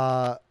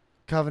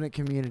covenant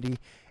community,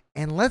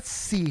 and let's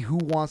see who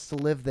wants to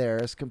live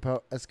there as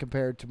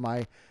compared to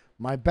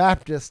my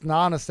Baptist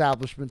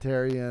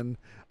non-establishmentarian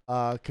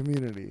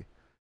community.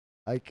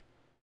 Like,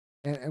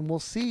 and we'll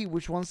see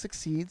which one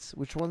succeeds,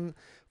 which one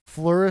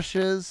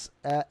flourishes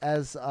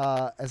as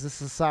a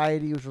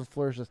society, which one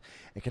flourishes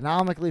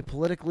economically,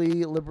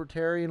 politically,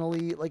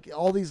 libertarianly, like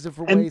all these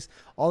different ways,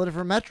 all the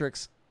different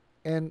metrics,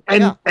 and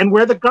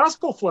where the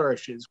gospel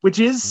flourishes, which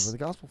is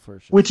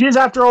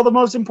after all the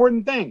most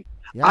important thing.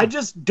 Yeah. I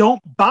just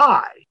don't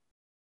buy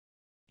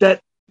that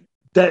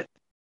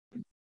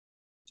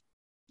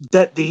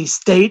the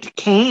state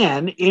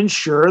can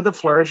ensure the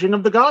flourishing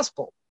of the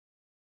gospel.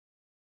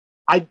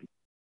 I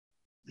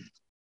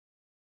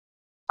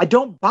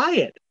don't buy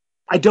it.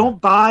 I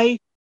don't buy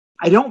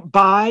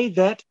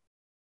that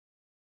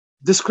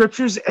the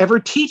scriptures ever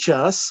teach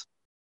us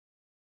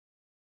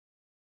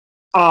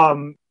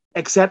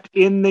except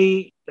in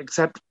the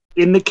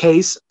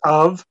case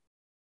of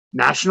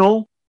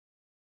national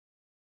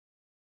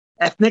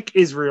ethnic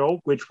Israel,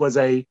 which was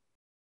a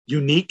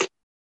unique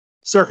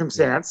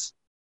circumstance.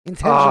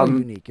 Intentionally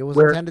unique. It was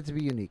intended to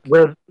be unique.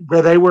 Where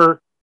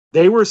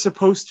they were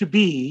supposed to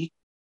be,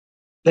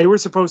 they were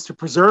supposed to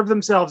preserve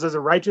themselves as a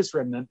righteous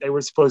remnant. They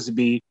were supposed to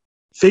be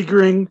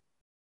figuring,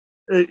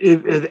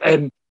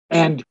 and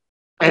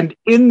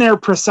in their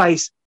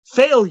precise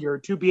failure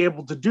to be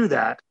able to do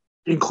that,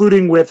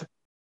 including with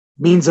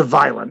means of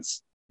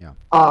violence. Yeah.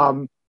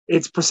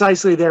 It's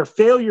precisely their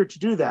failure to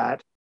do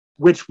that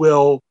which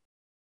will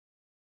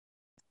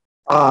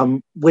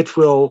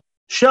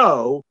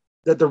show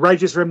that the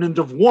righteous remnant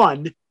of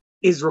one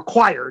is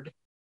required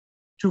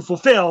to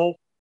fulfill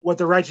what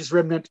the righteous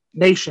remnant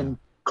nation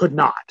could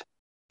not.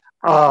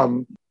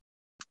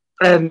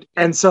 And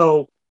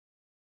so,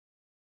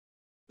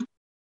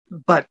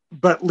 but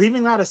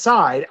leaving that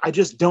aside, I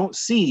just don't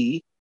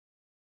see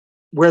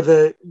where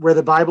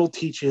the Bible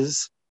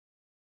teaches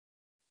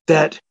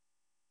that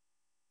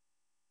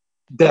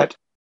the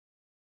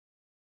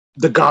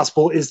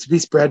gospel is to be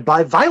spread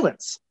by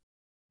violence.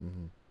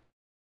 Mm-hmm.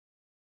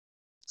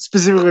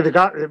 Specifically,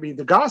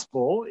 the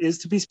gospel is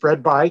to be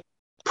spread by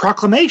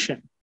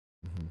proclamation.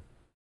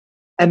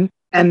 Mm-hmm.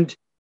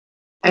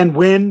 And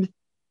when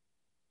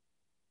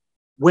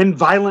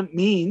violent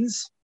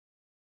means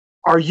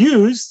are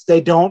used,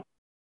 they don't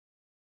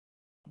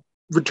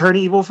return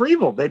evil for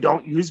evil. They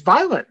don't use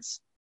violence.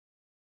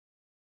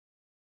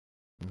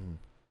 Mm-hmm.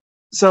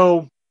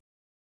 So,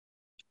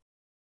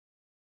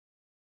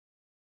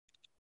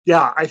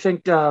 yeah, I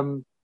think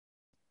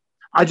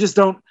I just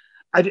don't.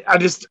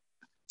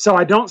 So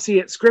I don't see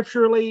it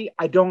scripturally.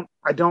 I don't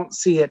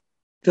see it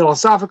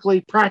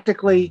philosophically,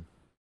 practically,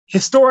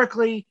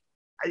 historically.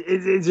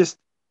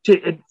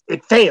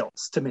 It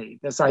fails to me,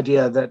 this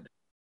idea that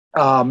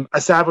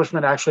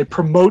establishment actually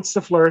promotes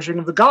the flourishing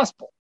of the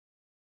gospel.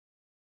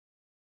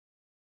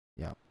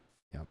 Yep.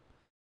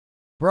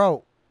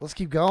 Bro, let's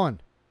keep going.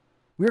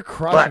 We're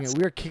crushing it.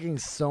 We are taking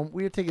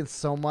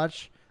so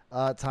much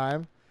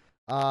time.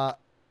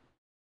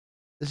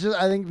 It's just,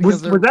 I think,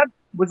 because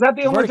was that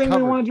the only thing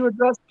we wanted to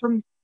address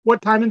from what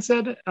Timon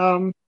said?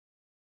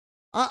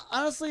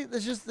 Honestly,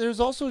 there's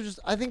also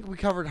I think we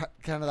covered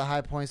kind of the high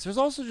points. There's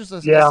also just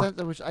a sense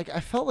in which I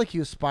felt like he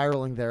was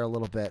spiraling there a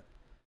little bit.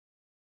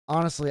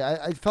 Honestly,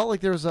 I felt like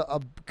there was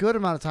a good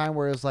amount of time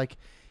where it was like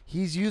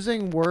he's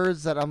using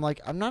words that I'm like,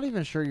 I'm not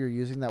even sure you're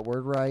using that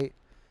word right.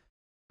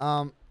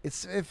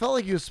 It felt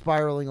like he was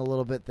spiraling a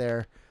little bit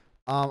there.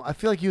 I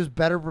feel like he was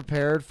better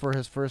prepared for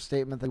his first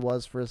statement than he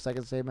was for his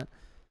second statement.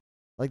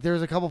 Like,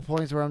 there's a couple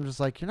points where I'm just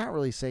like, you're not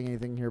really saying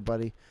anything here,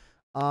 buddy.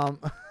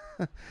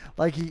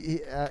 Like he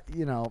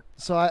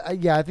So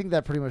I think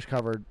that pretty much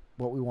covered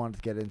what we wanted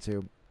to get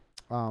into.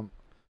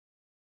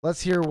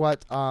 Let's hear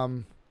what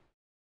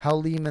how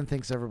Lehman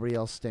thinks everybody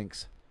else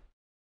stinks.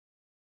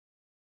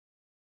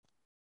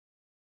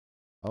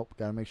 Oh,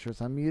 gotta make sure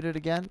it's unmuted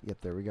again.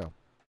 Yep, there we go.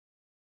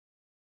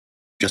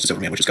 Justice over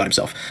man, which is God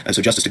himself. And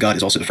so justice to God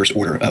is also the first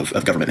order of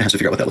government. It has to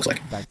figure out what that looks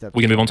like.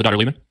 We can move on to Dr.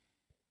 Lehman.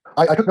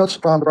 I took notes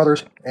from the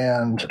brothers,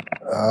 and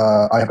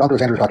I have gone through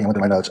as Andrew was talking, went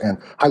through my notes, and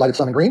highlighted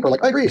some in green, or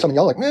like, I agree, some in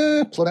yellow, like,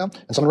 slow down,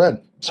 and some in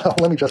red. So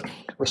let me just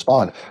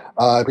respond.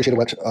 I appreciate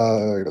what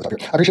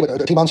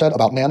Timon said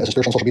about man as a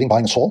spiritual and social being,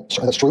 body and soul.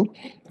 Certainly that's true.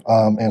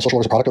 And social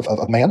order is a product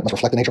of man. It must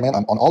reflect the nature of man.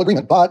 I'm on all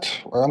agreement. But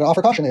where I'm going to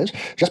offer caution is,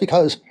 just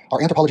because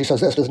our anthropology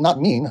says this does not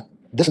mean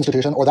this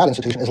institution or that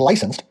institution is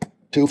licensed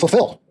to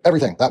fulfill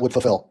everything that would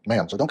fulfill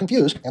man. So don't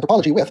confuse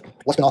anthropology with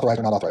what's been authorized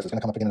or not authorized. It's going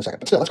to come up again in a second.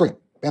 But still, that's green.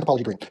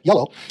 Anthropology green.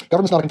 Yellow,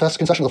 government's not a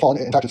concession of the fall.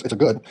 In fact, it's a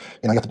good.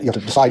 You have to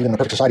decide, even in a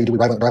perfect society, do we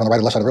drive on the right or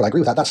the left side of the road? I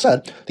agree with that. That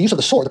said, the use of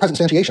the sword, the present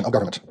instantiation of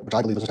government, which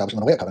I believe was established in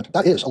the Noahic covenant,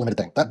 that is a limited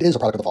thing. That is a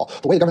product of the fall.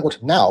 The way the government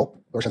works now,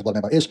 the blood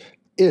of man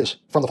is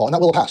from the fall, and that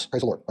will pass.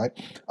 Praise the Lord, right?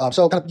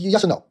 So kind of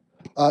yes and no.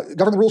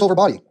 Government rules over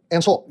body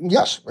and soul.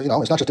 Yes, it's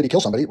not just did he kill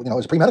somebody.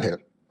 It's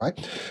premeditated. Right?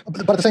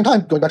 But at the same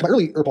time, going back to my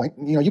earlier point,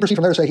 you proceed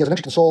from there to say he has an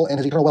interest in soul and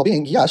his eternal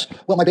well-being. Yes.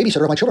 Well, my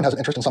babysitter of my children has an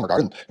interest in some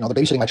regard. And, they're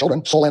babysitting my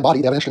children, soul and body.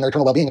 They have an interest in their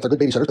eternal well-being if they're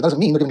good babysitters. But that doesn't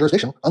mean they're given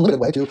jurisdiction, unlimited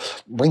way, to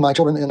bring my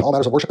children in all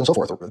matters of worship and so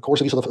forth, or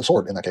coercive use of the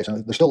sword in that case.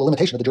 And there's still a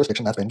limitation of the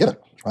jurisdiction that's been given.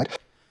 Right?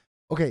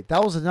 Okay,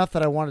 that was enough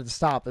that I wanted to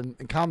stop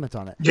and comment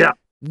on it. Yeah.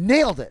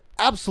 Nailed it.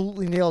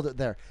 Absolutely nailed it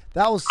there.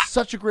 That was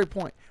such a great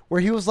point.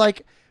 Where he was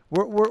like,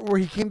 where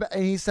he came back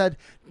and he said,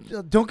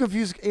 don't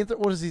confuse,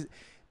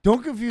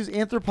 don't confuse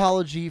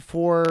anthropology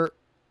for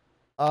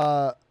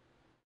what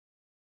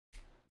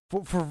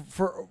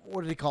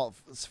did he call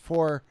it?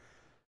 For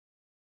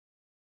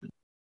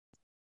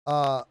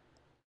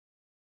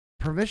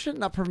permission?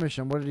 Not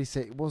permission. What did he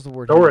say? What was the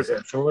word?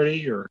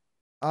 Authority or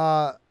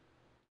I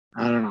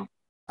don't know.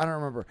 I don't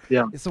remember.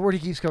 Yeah. It's the word he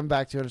keeps coming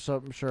back to, so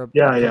I'm sure I'll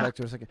come back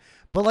to it in a second.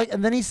 But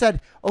and then he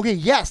said, okay,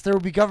 yes, there will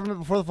be government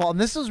before the fall. And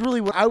this is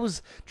really what I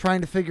was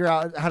trying to figure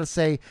out how to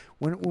say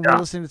when we were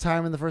listening to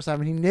Timon the first time.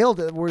 And he nailed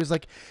it, where he's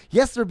like,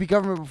 yes, there will be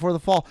government before the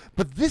fall.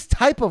 But this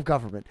type of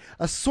government,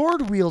 a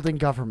sword-wielding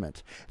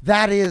government,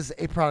 that is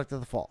a product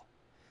of the fall.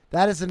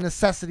 That is a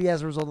necessity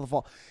as a result of the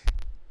fall.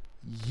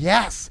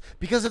 Yes,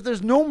 because if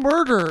there's no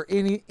murder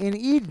in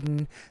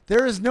Eden,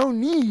 there is no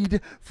need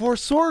for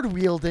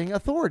sword-wielding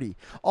authority.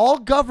 All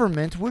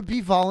government would be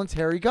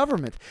voluntary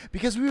government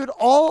because we would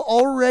all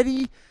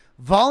already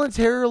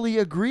voluntarily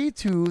agree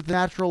to the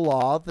natural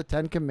law, the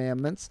Ten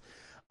Commandments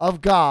of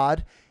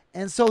God,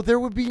 and so there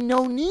would be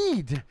no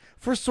need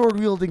for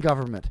sword-wielding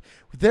government.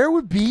 There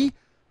would be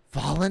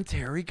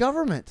voluntary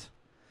government,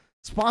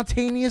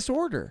 spontaneous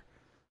order.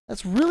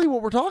 That's really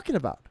what we're talking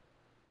about.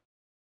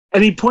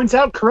 And he points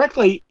out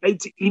correctly,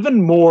 it's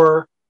even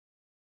more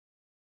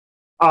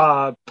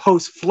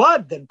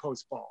post-flood than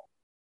post-fall.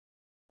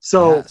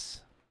 So, Yes.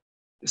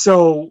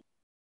 so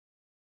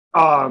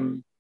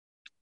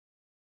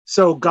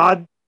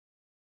God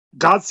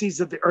sees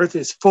that the earth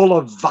is full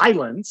of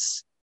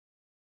violence,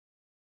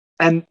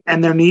 and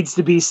there needs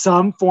to be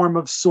some form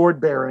of sword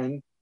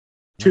bearing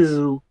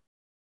to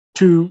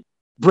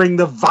bring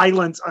the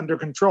violence under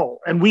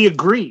control. And we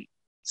agree,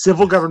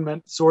 civil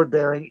government, sword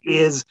bearing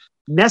is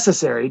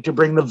necessary to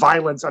bring the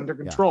violence under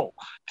control,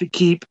 to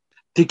keep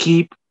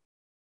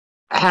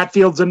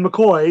Hatfields and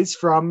McCoys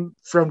from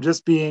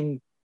just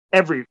being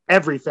every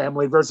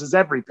family versus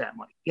every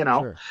family.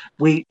 Sure.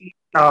 We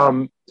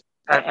and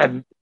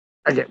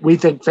again, we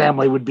think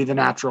family would be the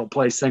natural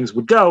place things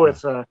would go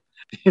if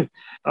in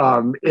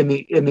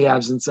the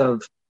absence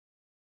of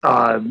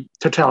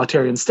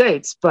totalitarian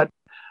states, but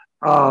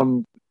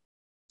so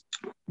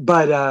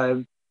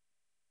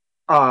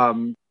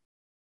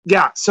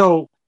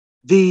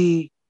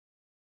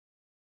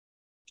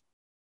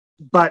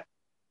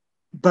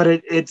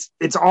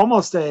it's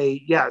almost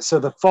so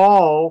the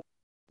fall,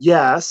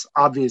 yes,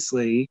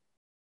 obviously,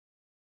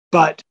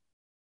 but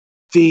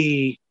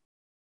it's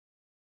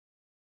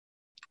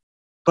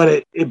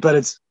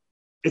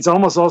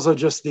almost also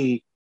just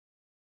the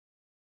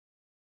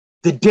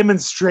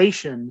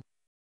demonstration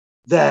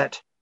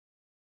that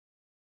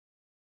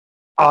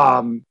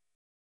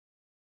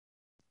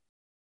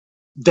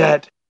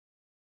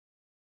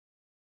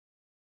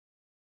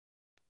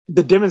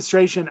the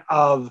demonstration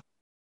of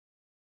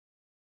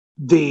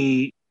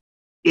the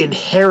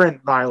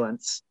inherent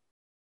violence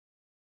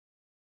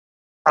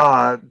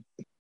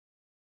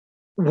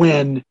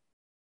when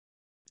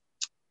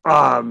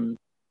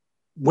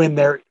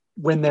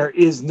there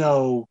is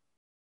no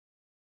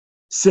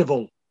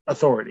civil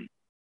authority.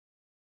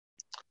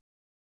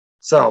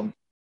 So,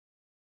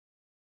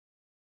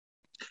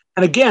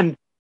 and again,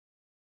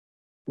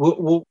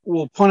 we'll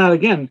point out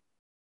again,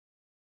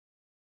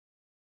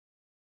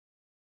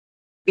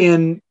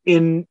 in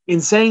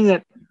saying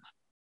that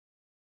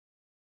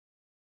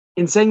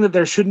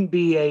there shouldn't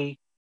be a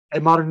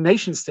modern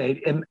nation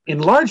state, in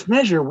large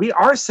measure, we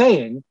are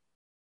saying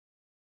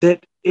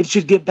that it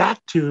should get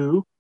back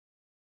to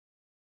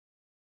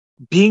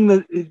doing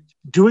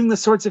the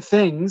sorts of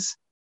things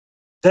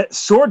that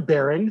sword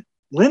bearing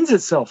lends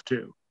itself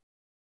to,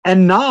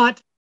 and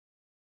not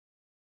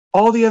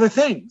all the other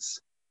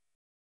things.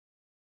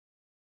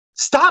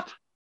 Stop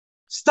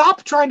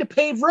trying to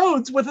pave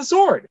roads with a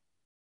sword.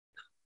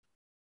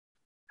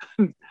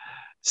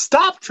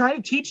 Stop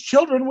trying to teach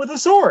children with a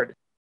sword.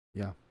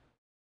 Yeah.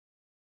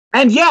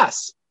 And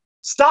yes,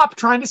 stop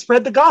trying to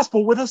spread the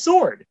gospel with a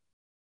sword.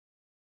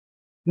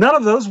 None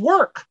of those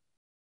work.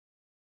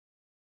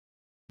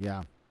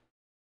 Yeah.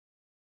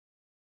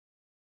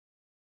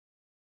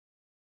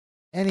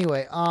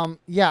 Anyway,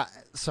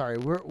 sorry,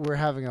 we're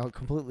having a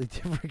completely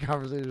different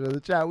conversation in the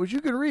chat, which you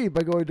can read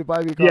by going to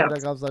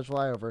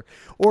buymeacoffee.com/flyover,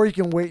 or you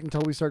can wait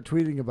until we start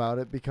tweeting about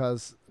it,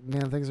 because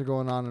man, things are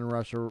going on in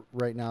Russia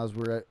right now as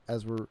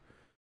we're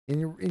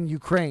in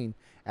Ukraine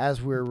as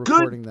we're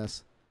recording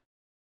this.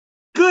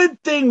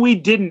 Good thing we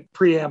didn't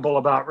preamble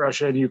about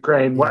Russia and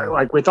Ukraine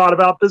like we thought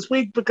about this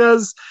week,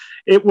 because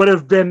it would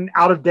have been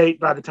out of date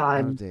by the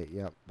time.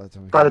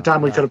 By the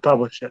time we could have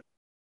published it.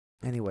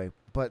 Anyway,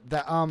 but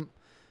that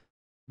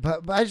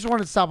But I just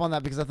wanted to stop on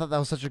that because I thought that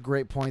was such a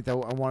great point that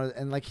I wanted,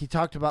 and like he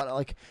talked about it,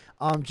 like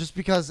just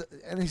because,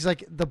 and he's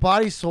like the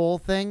body soul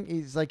thing.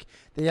 He's like,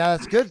 yeah,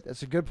 that's good.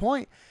 That's a good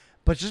point.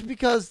 But just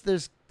because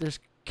there's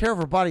care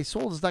over body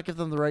soul does not give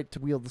them the right to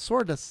wield the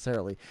sword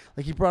necessarily.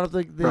 Like he brought up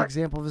the Right.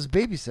 example of his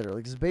babysitter.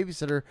 Like his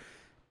babysitter,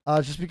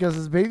 just because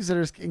his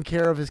babysitter is in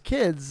care of his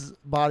kids'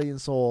 body and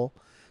soul,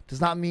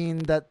 does not mean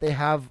that they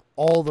have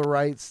all the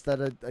rights that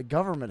a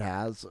government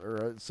has or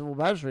a civil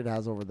magistrate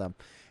has over them.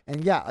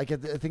 And yeah, like I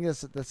think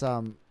that's it's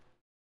a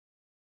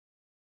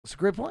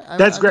great point.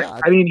 That's great.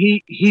 I mean,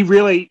 he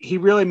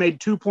really made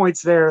 2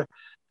 points there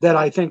that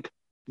I think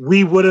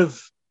we would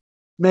have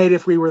made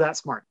if we were that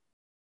smart.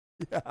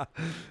 Yeah,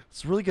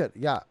 it's really good.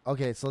 Yeah.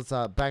 Okay, so let's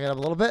back it up a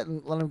little bit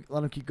and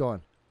let him keep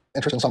going.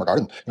 Interest in some regard,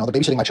 and they're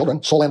babysitting my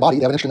children, soul and body.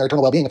 They have an interest in their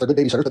eternal well-being if they're good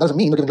babysitters, but that doesn't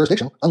mean they're given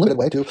jurisdiction, unlimited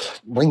way to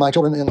bring my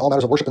children in all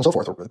matters of worship and so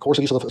forth, or of course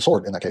the use of the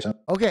sword in that case.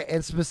 Okay,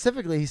 and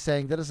specifically, he's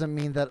saying that doesn't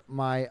mean that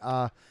my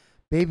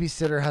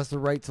babysitter has the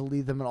right to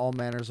lead them in all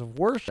manners of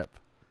worship.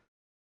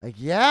 Like,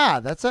 yeah,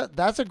 that's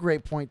a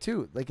great point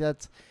too. Like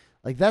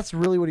that's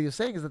really what he was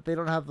saying, is that they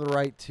don't have the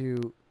right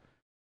to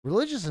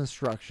religious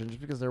instruction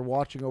just because they're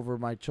watching over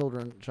my child,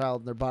 and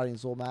their body and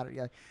soul matter.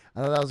 Yeah,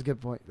 I thought that was a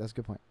good point. That's a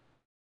good point.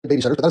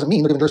 Babysitters, but that doesn't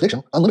mean they're given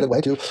jurisdiction, unlimited way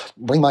to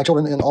bring my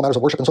children in all matters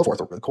of worship and so forth,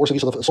 or coercive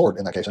use of the sword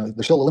in that case. And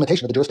there's still a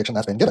limitation of the jurisdiction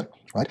that's been given,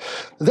 right?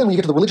 Then when you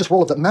get to the religious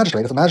role of the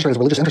magistrate, if the magistrate has a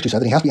religious interest, you said,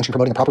 then he has to be interested in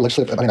promoting a proper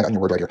legislative, I got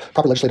your word right here,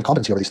 proper legislative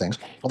competency over these things.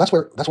 Well, that's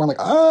where I'm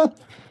like,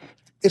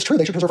 it's true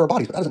they should preserve our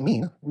bodies, but that doesn't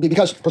mean,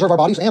 because preserve our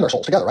bodies and our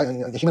souls together, right?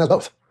 A human has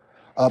both.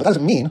 But that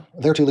doesn't mean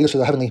they're to lead us to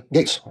the heavenly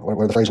gates,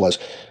 where the phrase was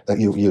that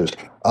you used.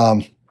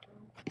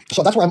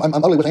 So that's where I'm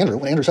utterly with Andrew.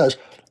 When Andrew says,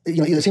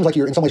 it seems like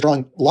you're in some ways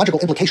drawing logical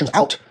implications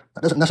out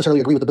that doesn't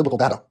necessarily agree with the biblical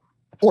data.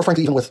 Or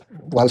frankly, even with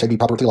what I would say be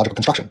proper theological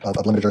construction of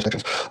limited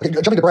jurisdictions. Okay,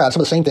 jumping to Brad, some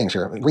of the same things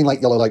here. Green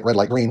light, yellow light, red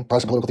light, green,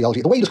 Protestant political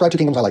theology. The way you describe two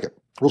kingdoms, I like it.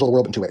 Rules of the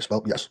world in two ways.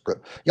 Well, yes, good.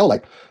 Yellow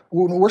light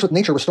works with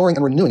nature, restoring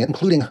and renewing it,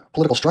 including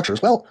political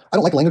structures. Well, I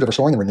don't like the language of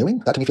restoring and renewing.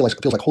 That to me feels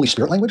like Holy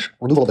Spirit language,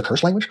 removal of the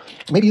curse language.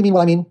 Maybe you mean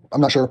what I mean. I'm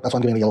not sure. That's why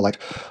I'm giving the yellow light.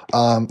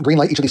 Green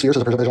light, each of these spheres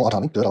is a provisional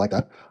autonomy. Good, I like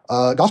that.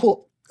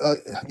 Gospel,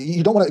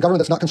 you don't want a government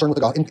that's not concerned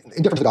with the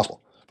indifferent to the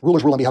gospel.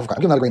 Rulers rule on behalf of Christ.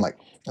 I'm giving that a green light.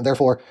 And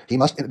therefore, he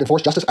must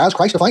enforce justice as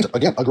Christ defines it.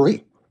 Again,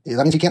 agree.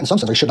 That means he can't, in some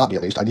sense, or he should not be,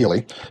 at least,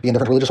 ideally, be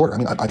indifferent to religious order. I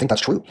mean, I think that's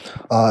true.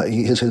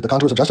 The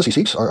contours of justice he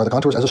seeks are the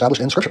contours as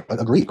established in Scripture.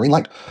 Agree. Green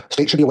light.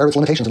 State should be aware of its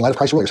limitations in light of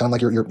Christ's rule. You sound like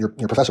your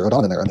professor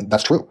O'Donovan there. I mean,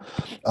 that's true.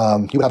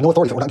 You would have no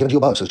authority if it were not given to you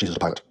above, says Jesus to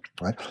Pilate.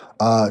 Right?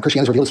 Christianity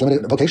has revealed its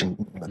limited vocation,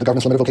 the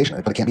government's limited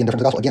vocation, but it can't be indifferent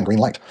to the gospel. Again, green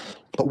light.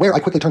 But where I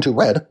quickly turn to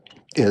red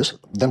is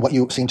then what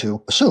you seem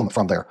to assume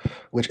from there,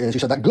 which is you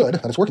said that good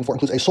that it's working for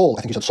includes a soul.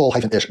 I think you said soul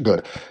 -ish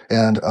good,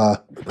 and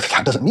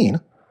that doesn't mean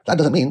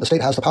the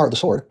state has the power of the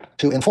sword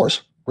to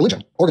enforce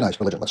religion, organized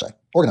religion, let's say,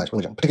 organized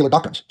religion, particular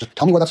doctrines. Just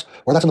tell me where that's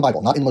in the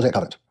Bible, not in the Mosaic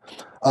Covenant.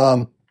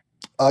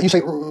 You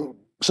say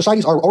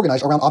societies are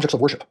organized around objects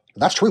of worship.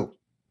 That's true.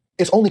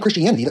 It's only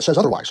Christianity that says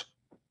otherwise.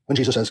 When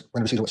Jesus says,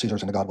 "Render to Caesar what Caesar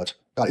is, and to God what's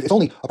God," it's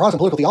only a Protestant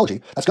political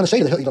theology that's going to say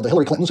to the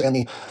Hillary Clintons and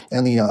the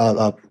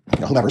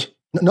whomevers,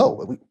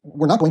 no,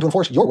 we're not going to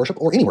enforce your worship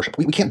or any worship.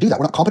 We can't do that.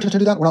 We're not competent to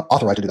do that. We're not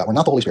authorized to do that. We're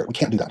not the Holy Spirit. We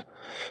can't do that.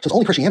 So it's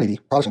only Christianity,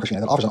 Protestant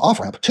Christianity, that offers an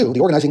off-ramp to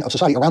the organizing of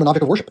society around an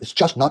object of worship. It's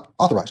just not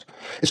authorized.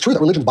 It's true that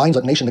religion binds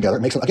a nation together.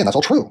 It makes them, again, that's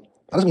all true.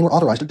 That doesn't mean we're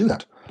authorized to do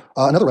that.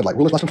 Another red light,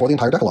 rulers must enforce the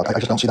entire Decalogue. I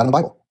just don't see that in the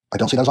Bible. I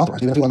don't see that as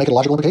authorized. Even if you want to make it a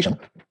logical implication,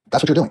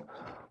 that's what you're doing.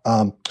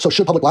 So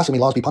should public blasphemy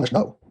laws be punished?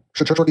 No.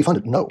 Should church work be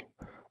funded? No.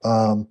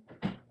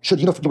 Should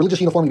religious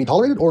uniformity be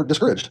tolerated or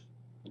discouraged?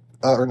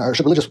 Or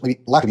should religious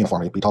lack of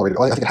uniformity be tolerated?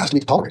 Well, I think it has to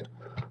be tolerated.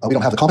 We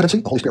don't have the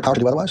competency, the Holy Spirit power to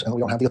do otherwise, and we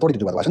don't have the authority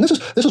to do otherwise. And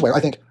this is where I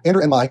think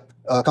Andrew and my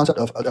concept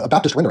of a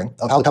Baptist rendering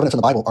of how the covenants in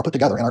the Bible are put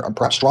together, and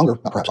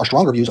our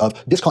stronger views of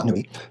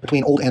discontinuity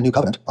between Old and New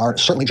Covenant are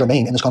certainly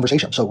germane in this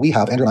conversation. So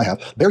Andrew and I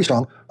have very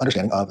strong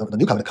understanding of the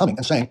New Covenant coming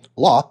and saying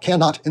law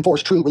cannot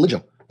enforce true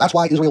religion. That's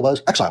why Israel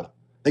was exiled.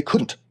 They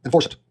couldn't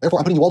enforce it. Therefore,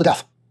 I'm putting you all to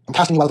death. I'm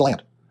casting you out of the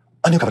land.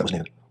 A new covenant was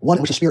needed. One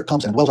in which the Spirit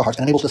comes and dwells our hearts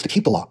and enables us to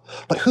keep the law.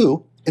 But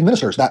who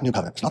administers that new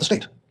covenant? It's not the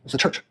state. It's the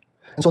church.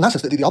 And so in that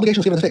sense, the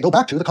obligations given to the state go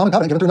back to the common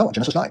covenant given through Noah,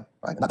 Genesis 9.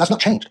 Right? And that's not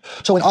changed.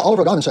 So when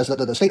Oliver O'Donovan says that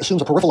the state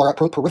assumes a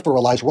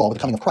peripheralized role with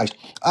the coming of Christ,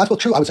 that's both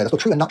true, I would say. That's both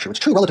true and not true. It's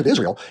true relative to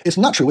Israel. It's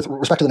not true with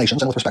respect to the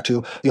nations and with respect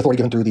to the authority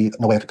given through the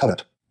Noahic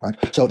covenant. Right?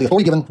 So the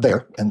authority given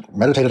there and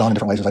meditated on in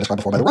different ways, as I described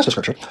before, by the rest of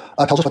Scripture,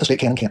 tells us what the state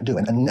can and can't do.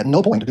 And at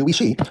no point do we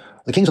see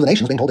the kings of the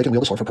nations being told they can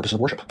wield the sword for purposes of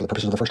worship, for the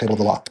purposes of the first table of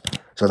the law.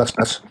 So that's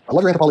I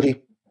love your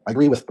anthropology. I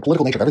agree with the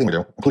political nature of everything we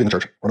do, including the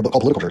church. We're a book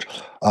called Political Church.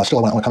 Still,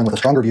 I want to come in with a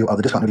stronger view of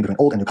the discontinuity between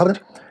Old and New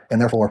Covenant, and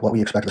therefore what we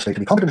expect the state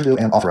to be competent to do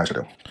and authorized to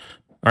do. All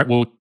right.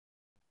 Well,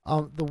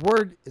 the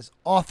word is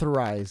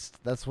authorized.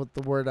 That's what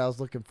the word I was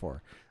looking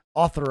for.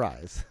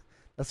 Authorize.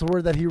 That's the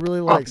word that he really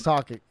likes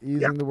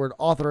using the word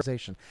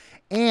authorization.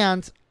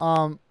 And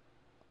oh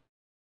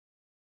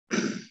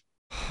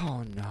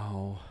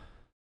no.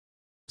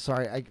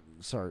 Sorry.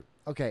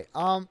 Okay.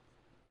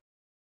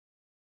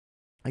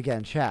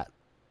 Again, chat.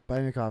 Buy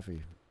me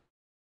coffee.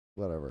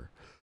 Whatever.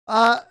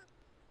 But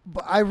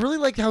I really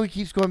like how he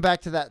keeps going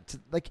back to that.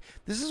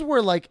 This is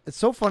where, it's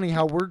so funny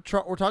how we're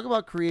talking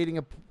about creating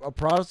a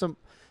Protestant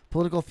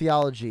political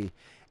theology,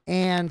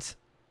 and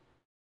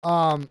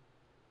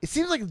it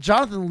seems like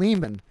Jonathan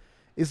Leeman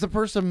is the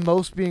person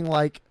most being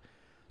like,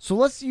 so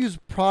let's use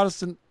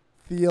Protestant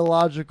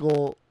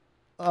theological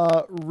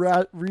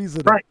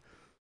reasoning. Right.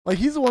 Like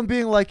he's the one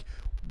being like,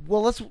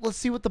 well, let's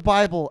see what the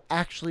Bible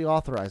actually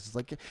authorizes.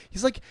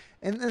 He's like,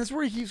 and that's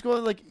where he keeps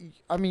going. Like,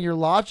 I mean, your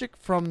logic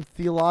from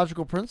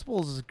theological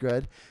principles is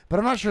good, but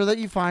I'm not sure that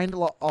you find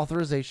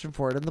authorization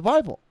for it in the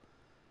Bible.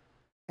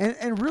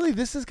 And really,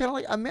 this is kind of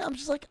like, I mean, I'm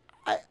just like,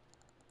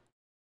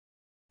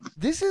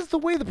 this is the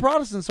way the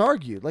Protestants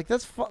argued. Like,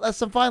 that's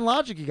some fine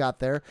logic you got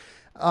there.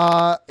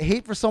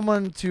 Hate for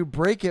someone to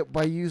break it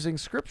by using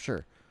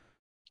Scripture.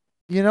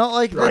 You know,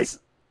 like right.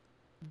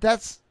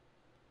 That's.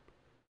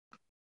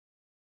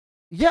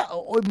 Yeah,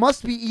 it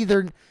must be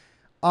either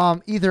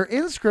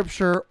in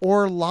Scripture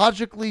or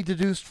logically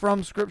deduced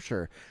from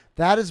Scripture.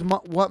 That is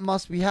what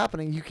must be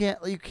happening. You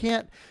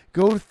can't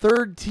go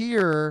third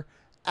tier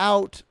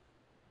out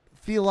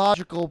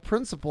theological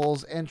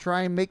principles and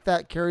try and make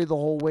that carry the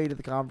whole weight of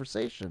the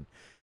conversation.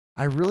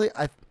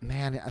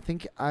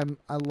 think I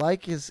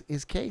like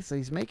his case that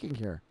he's making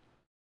here.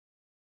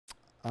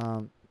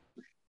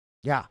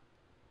 Yeah.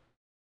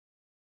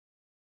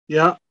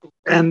 Yeah.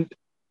 And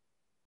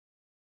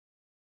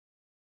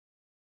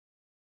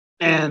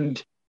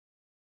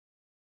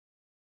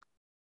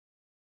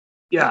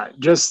yeah,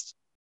 just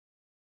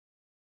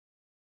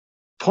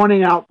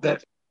pointing out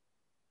that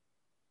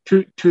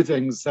two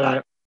things that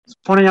I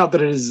pointing out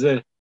that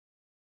it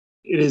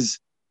is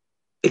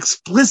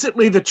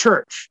explicitly the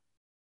church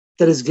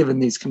that is given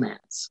these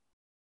commands,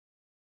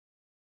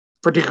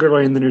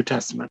 particularly in the New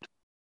Testament.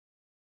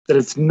 That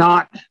it's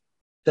not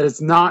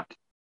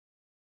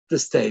the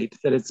state,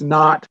 that it's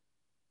not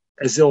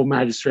a civil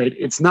magistrate,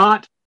 it's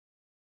not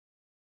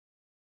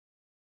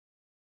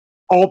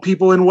all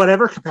people in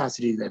whatever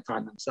capacity they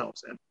find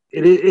themselves in.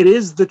 It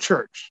is the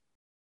church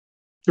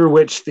through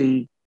which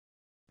the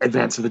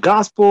advance of the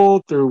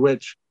gospel, through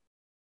which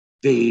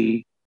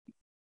the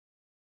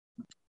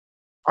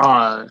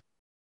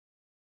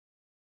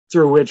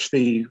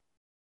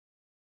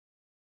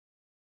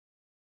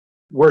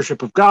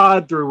worship of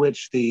God, through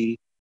which the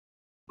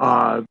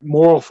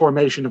moral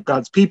formation of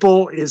God's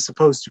people is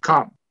supposed to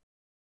come.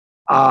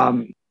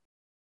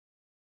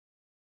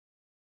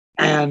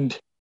 And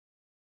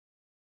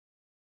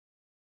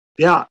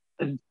yeah,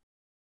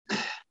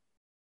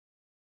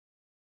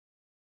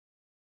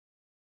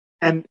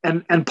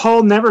 and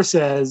Paul never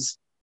says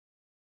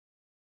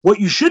what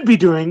you should be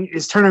doing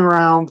is turning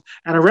around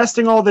and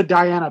arresting all the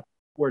Diana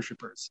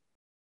worshippers,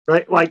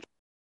 right? Like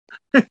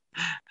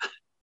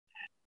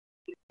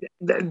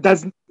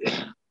that's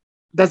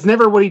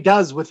never what he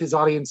does with his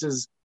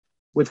audiences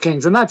with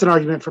kings, and that's an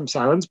argument from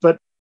silence, but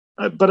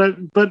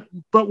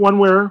one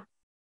where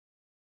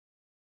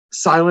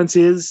silence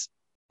is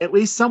at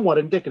least somewhat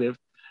indicative.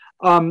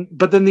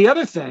 But then the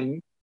other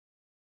thing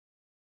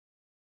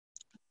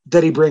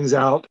that he brings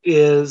out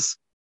is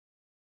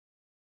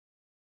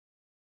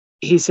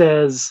he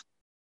says,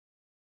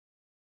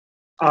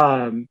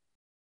 that,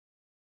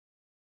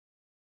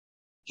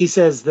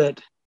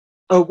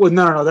 oh, well,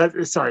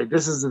 no, sorry,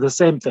 this is the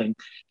same thing.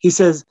 He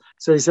says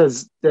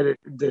that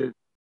the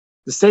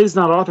state is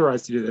not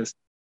authorized to do this.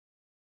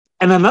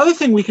 And another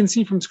thing we can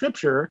see from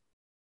Scripture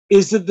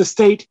is that the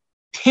state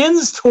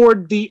tends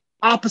toward the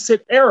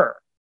opposite error.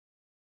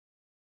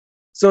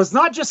 So it's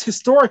not just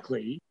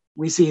historically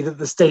we see that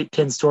the state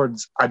tends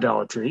towards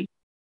idolatry.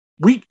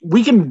 We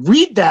can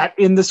read that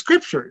in the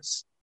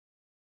Scriptures.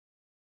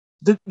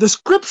 The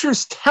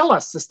Scriptures tell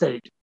us the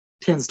state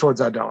tends towards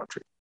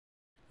idolatry.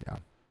 Yeah.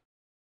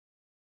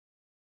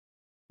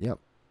 Yep.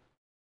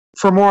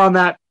 For more on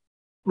that,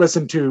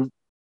 listen to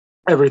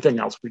everything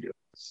else we do.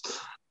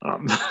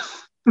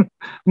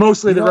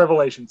 Mostly the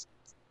Revelations.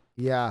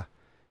 Yeah.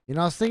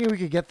 I was thinking we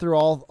could get through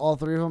all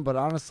three of them, but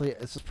honestly,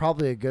 it's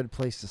probably a good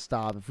place to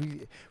stop. If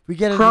we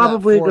get into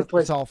probably that fourth, a good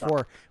place it's all to stop.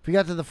 four. If we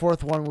got to the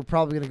fourth one, we're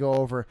probably going to go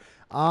over.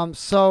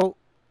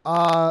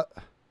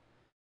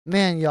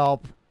 Man,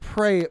 y'all,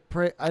 pray.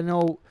 I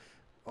know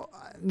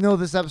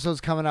this episode's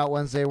coming out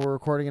Wednesday. We're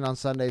recording it on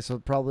Sunday, so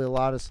probably a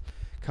lot has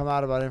come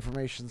out about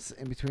information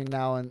in between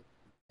now and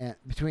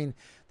between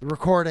the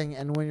recording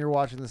and when you're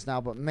watching this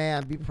now. But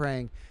man, be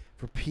praying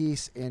for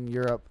peace in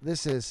Europe.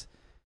 This is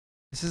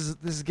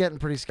getting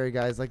pretty scary,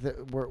 guys. Like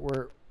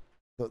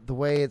the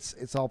way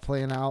it's all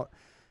playing out.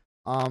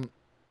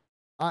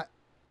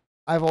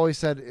 I've always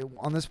said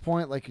on this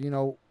point, like,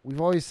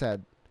 we've always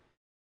said,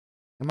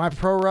 am I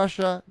pro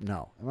Russia?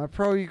 No. Am I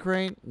pro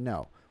Ukraine?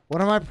 No.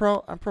 What am I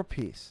pro? I'm pro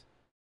peace.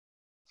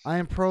 I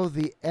am pro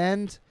the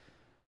end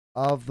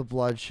of the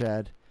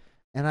bloodshed,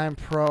 and I'm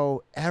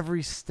pro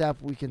every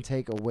step we can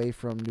take away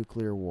from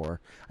nuclear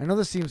war. I know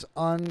this seems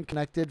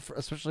unconnected,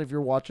 especially if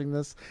you're watching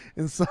this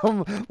in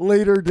some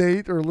later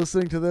date or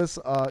listening to this,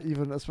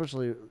 even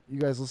especially you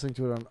guys listening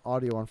to it on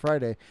audio on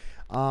Friday.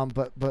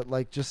 But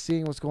like just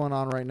seeing what's going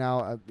on right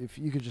now, if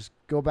you could just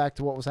go back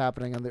to what was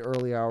happening in the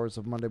early hours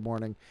of Monday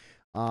morning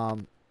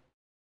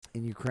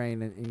in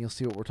Ukraine, and you'll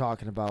see what we're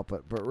talking about.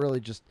 But really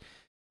just,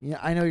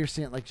 I know you're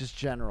seeing like just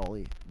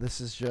generally, this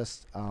is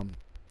just...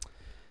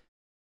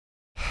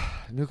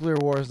 nuclear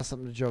war is not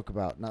something to joke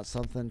about, not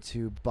something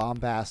to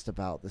bombast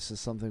about. This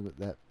is something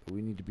that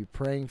we need to be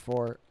praying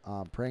for,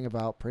 praying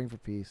for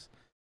peace.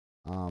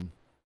 And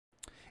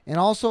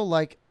also,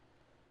 like,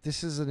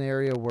 this is an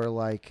area where,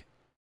 like,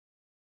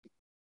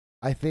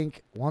 I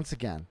think, once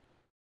again,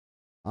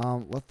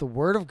 let the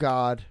word of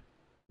God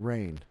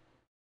reign.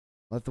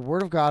 Let the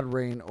word of God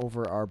reign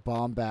over our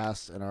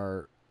bombast and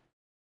our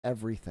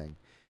everything.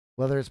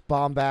 Whether it's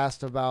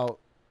bombast about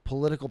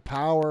political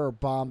power or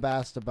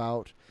bombast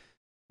about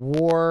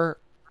war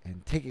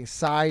and taking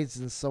sides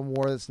in some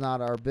war that's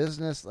not our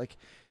business, like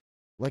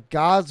let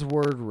God's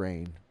word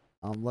reign.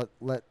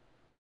 Let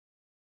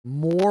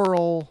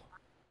moral,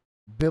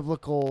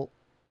 biblical,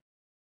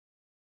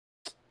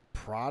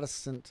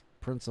 Protestant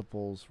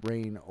principles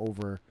reign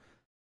over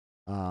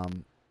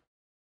the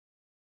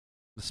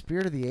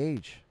spirit of the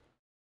age.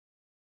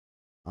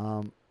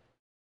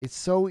 It's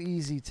so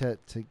easy to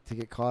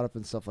get caught up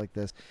in stuff like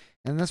this.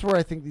 And that's where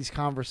I think these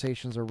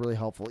conversations are really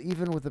helpful,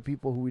 even with the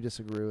people who we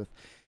disagree with,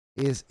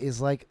 is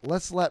like,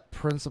 let's let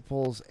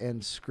principles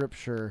and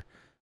scripture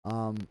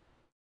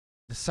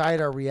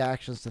decide our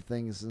reactions to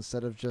things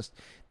instead of just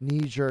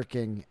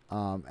knee-jerking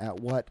at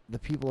what the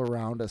people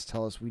around us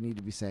tell us we need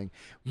to be saying.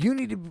 You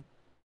need to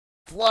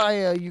fly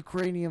a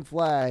Ukrainian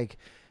flag.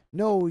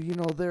 No,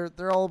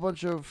 they're all a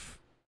bunch of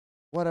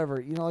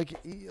whatever,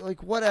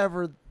 like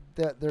whatever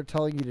that they're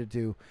telling you to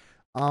do.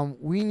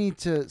 We need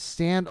to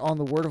stand on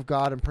the word of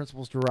God and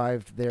principles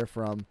derived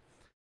therefrom.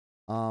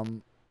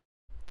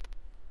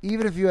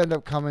 Even if you end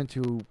up coming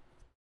to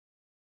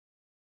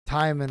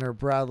Timon or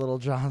Brad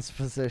Littlejohn's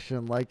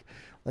position, like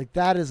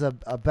that is a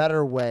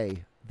better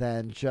way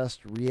than just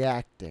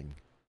reacting.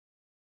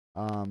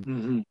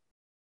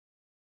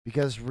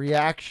 Because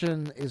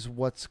reaction is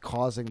what's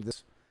causing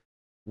this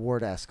war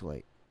to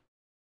escalate.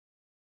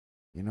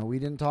 We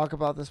didn't talk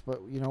about this,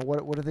 but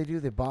what do they do?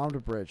 They bombed a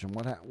bridge, and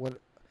how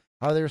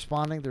are they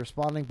responding? They're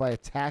responding by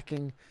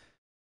attacking.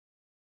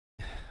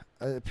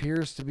 It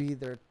appears to be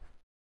they're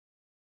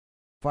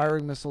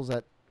firing missiles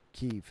at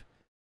Kyiv,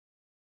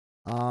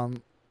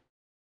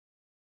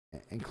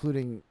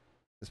 including,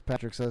 as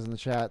Patrick says in the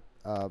chat,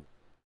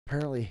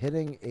 apparently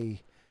hitting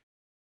a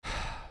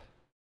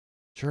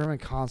German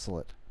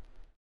consulate.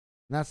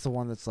 And that's the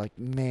one that's like,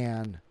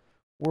 man,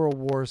 world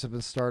wars have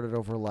been started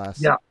over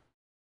less. Yeah.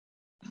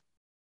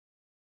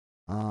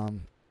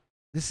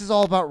 This is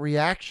all about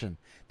reaction.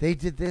 They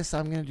did this,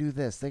 I'm going to do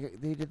this. They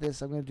did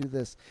this, I'm going to do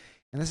this.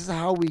 And this is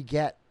how we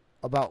get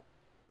about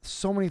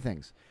so many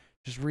things.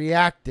 Just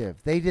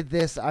reactive. They did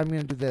this, I'm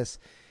going to do this.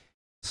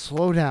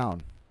 Slow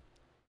down.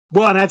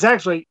 Well, and that's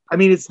actually,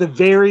 it's the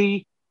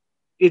very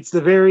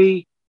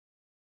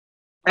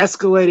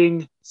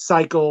escalating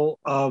cycle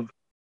of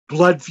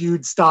blood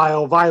feud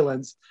style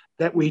violence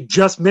that we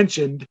just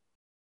mentioned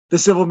the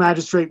civil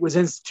magistrate was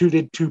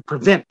instituted to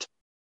prevent.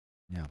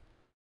 Yeah.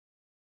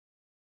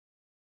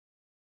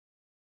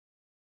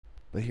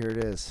 But here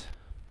it is.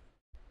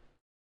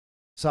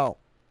 So,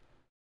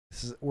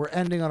 we're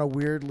ending on a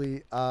weird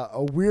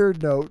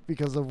note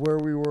because of where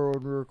we were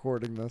when we were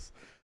recording this.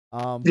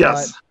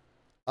 Yes.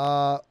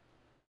 But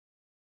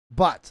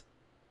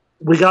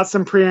we got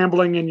some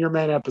preambling in your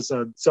main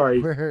episode.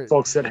 Sorry,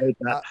 folks that hate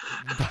that.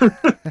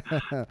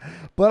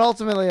 But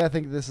ultimately, I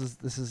think this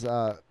is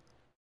a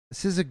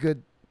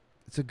good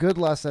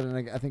lesson,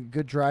 and I think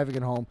good driving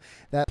it home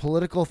that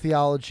political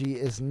theology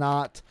is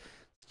not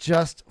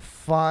just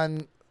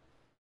fun.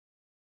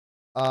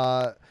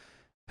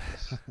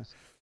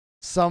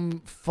 Some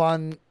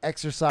fun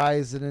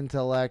exercise in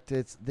intellect.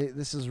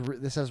 This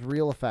has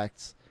real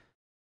effects.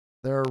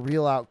 There are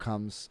real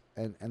outcomes,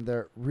 and there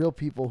are real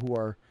people who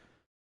are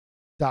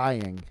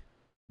dying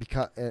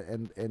because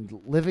and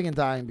living and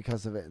dying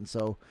because of it. And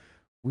so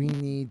we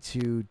need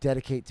to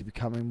dedicate to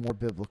becoming more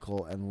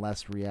biblical and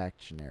less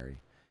reactionary.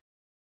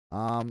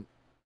 Any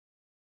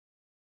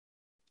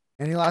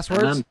last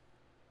words? Amen.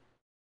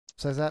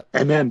 Says that?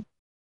 Amen.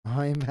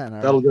 Oh, amen. All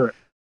right. That'll do it.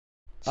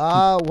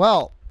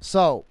 Well,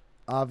 so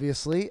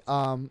obviously,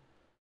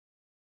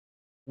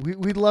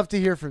 we'd love to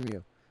hear from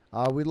you.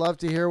 We'd love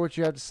to hear what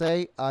you have to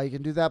say. You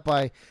can do that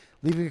by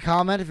leaving a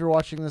comment if you're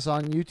watching this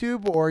on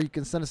YouTube, or you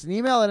can send us an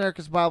email at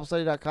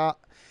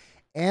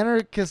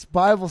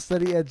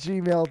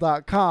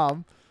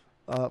anarchistbiblestudy@gmail.com.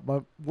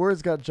 My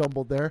words got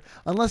jumbled there.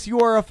 Unless you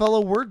are a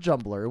fellow word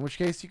jumbler, in which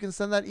case you can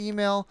send that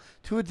email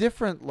to a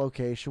different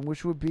location,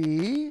 which would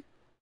be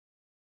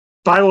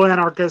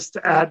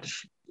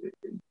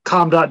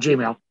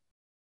BibleAnarchist@com.gmail.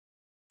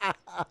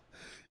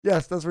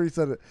 Yes, that's where you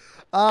said it.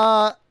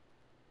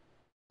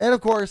 And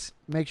of course,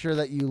 make sure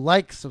that you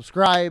like,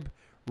 subscribe,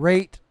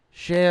 rate,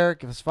 share,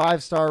 give us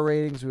 5-star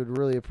ratings. We would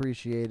really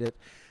appreciate it.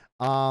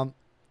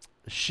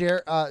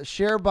 Share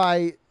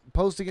by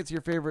posting it to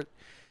your favorite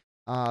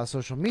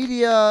social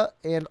media,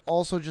 and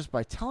also just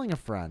by telling a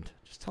friend.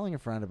 Just telling a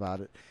friend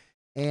about it.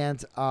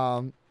 And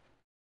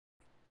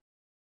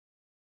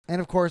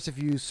of course, if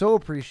you so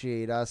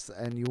appreciate us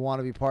and you want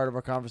to be part of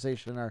our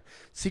conversation in our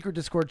secret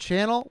Discord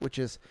channel, which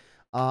is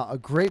a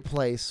great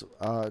place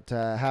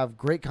to have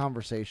great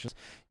conversations,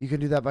 you can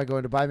do that by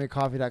going to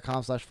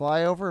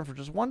buymeacoffee.com/flyover. And for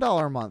just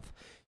 $1 a month,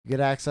 you get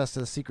access to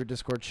the secret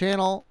Discord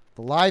channel,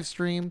 the live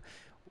stream,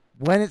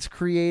 when it's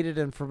created,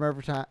 and from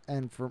every time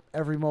and from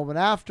every moment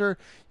after.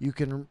 You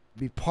can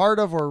be part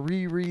of or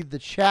reread the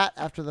chat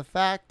after the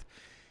fact,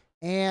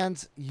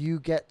 and you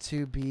get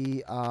to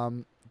be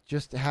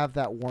just have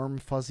that warm,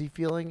 fuzzy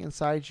feeling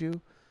inside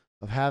you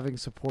of having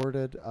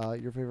supported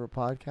your favorite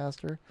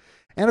podcaster.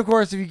 And of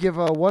course, if you give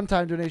a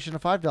one-time donation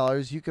of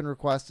 $5, you can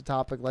request a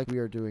topic like we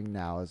are doing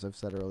now, as I've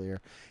said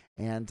earlier,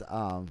 and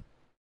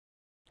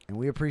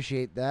we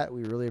appreciate that.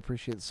 We really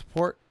appreciate the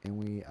support,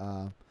 and we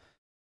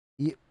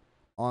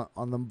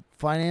on the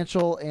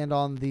financial and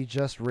on the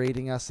just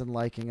rating us and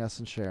liking us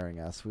and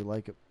sharing us. We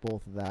like it,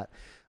 both of that.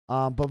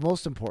 But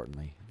most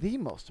importantly, the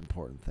most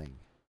important thing,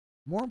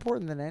 more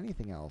important than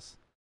anything else,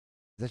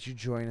 is that you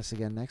join us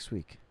again next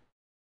week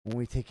when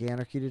we take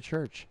anarchy to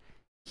church.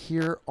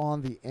 here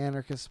on the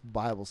Anarchist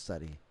Bible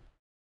Study.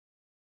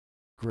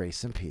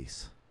 Grace and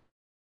peace.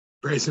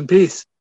 Grace and peace.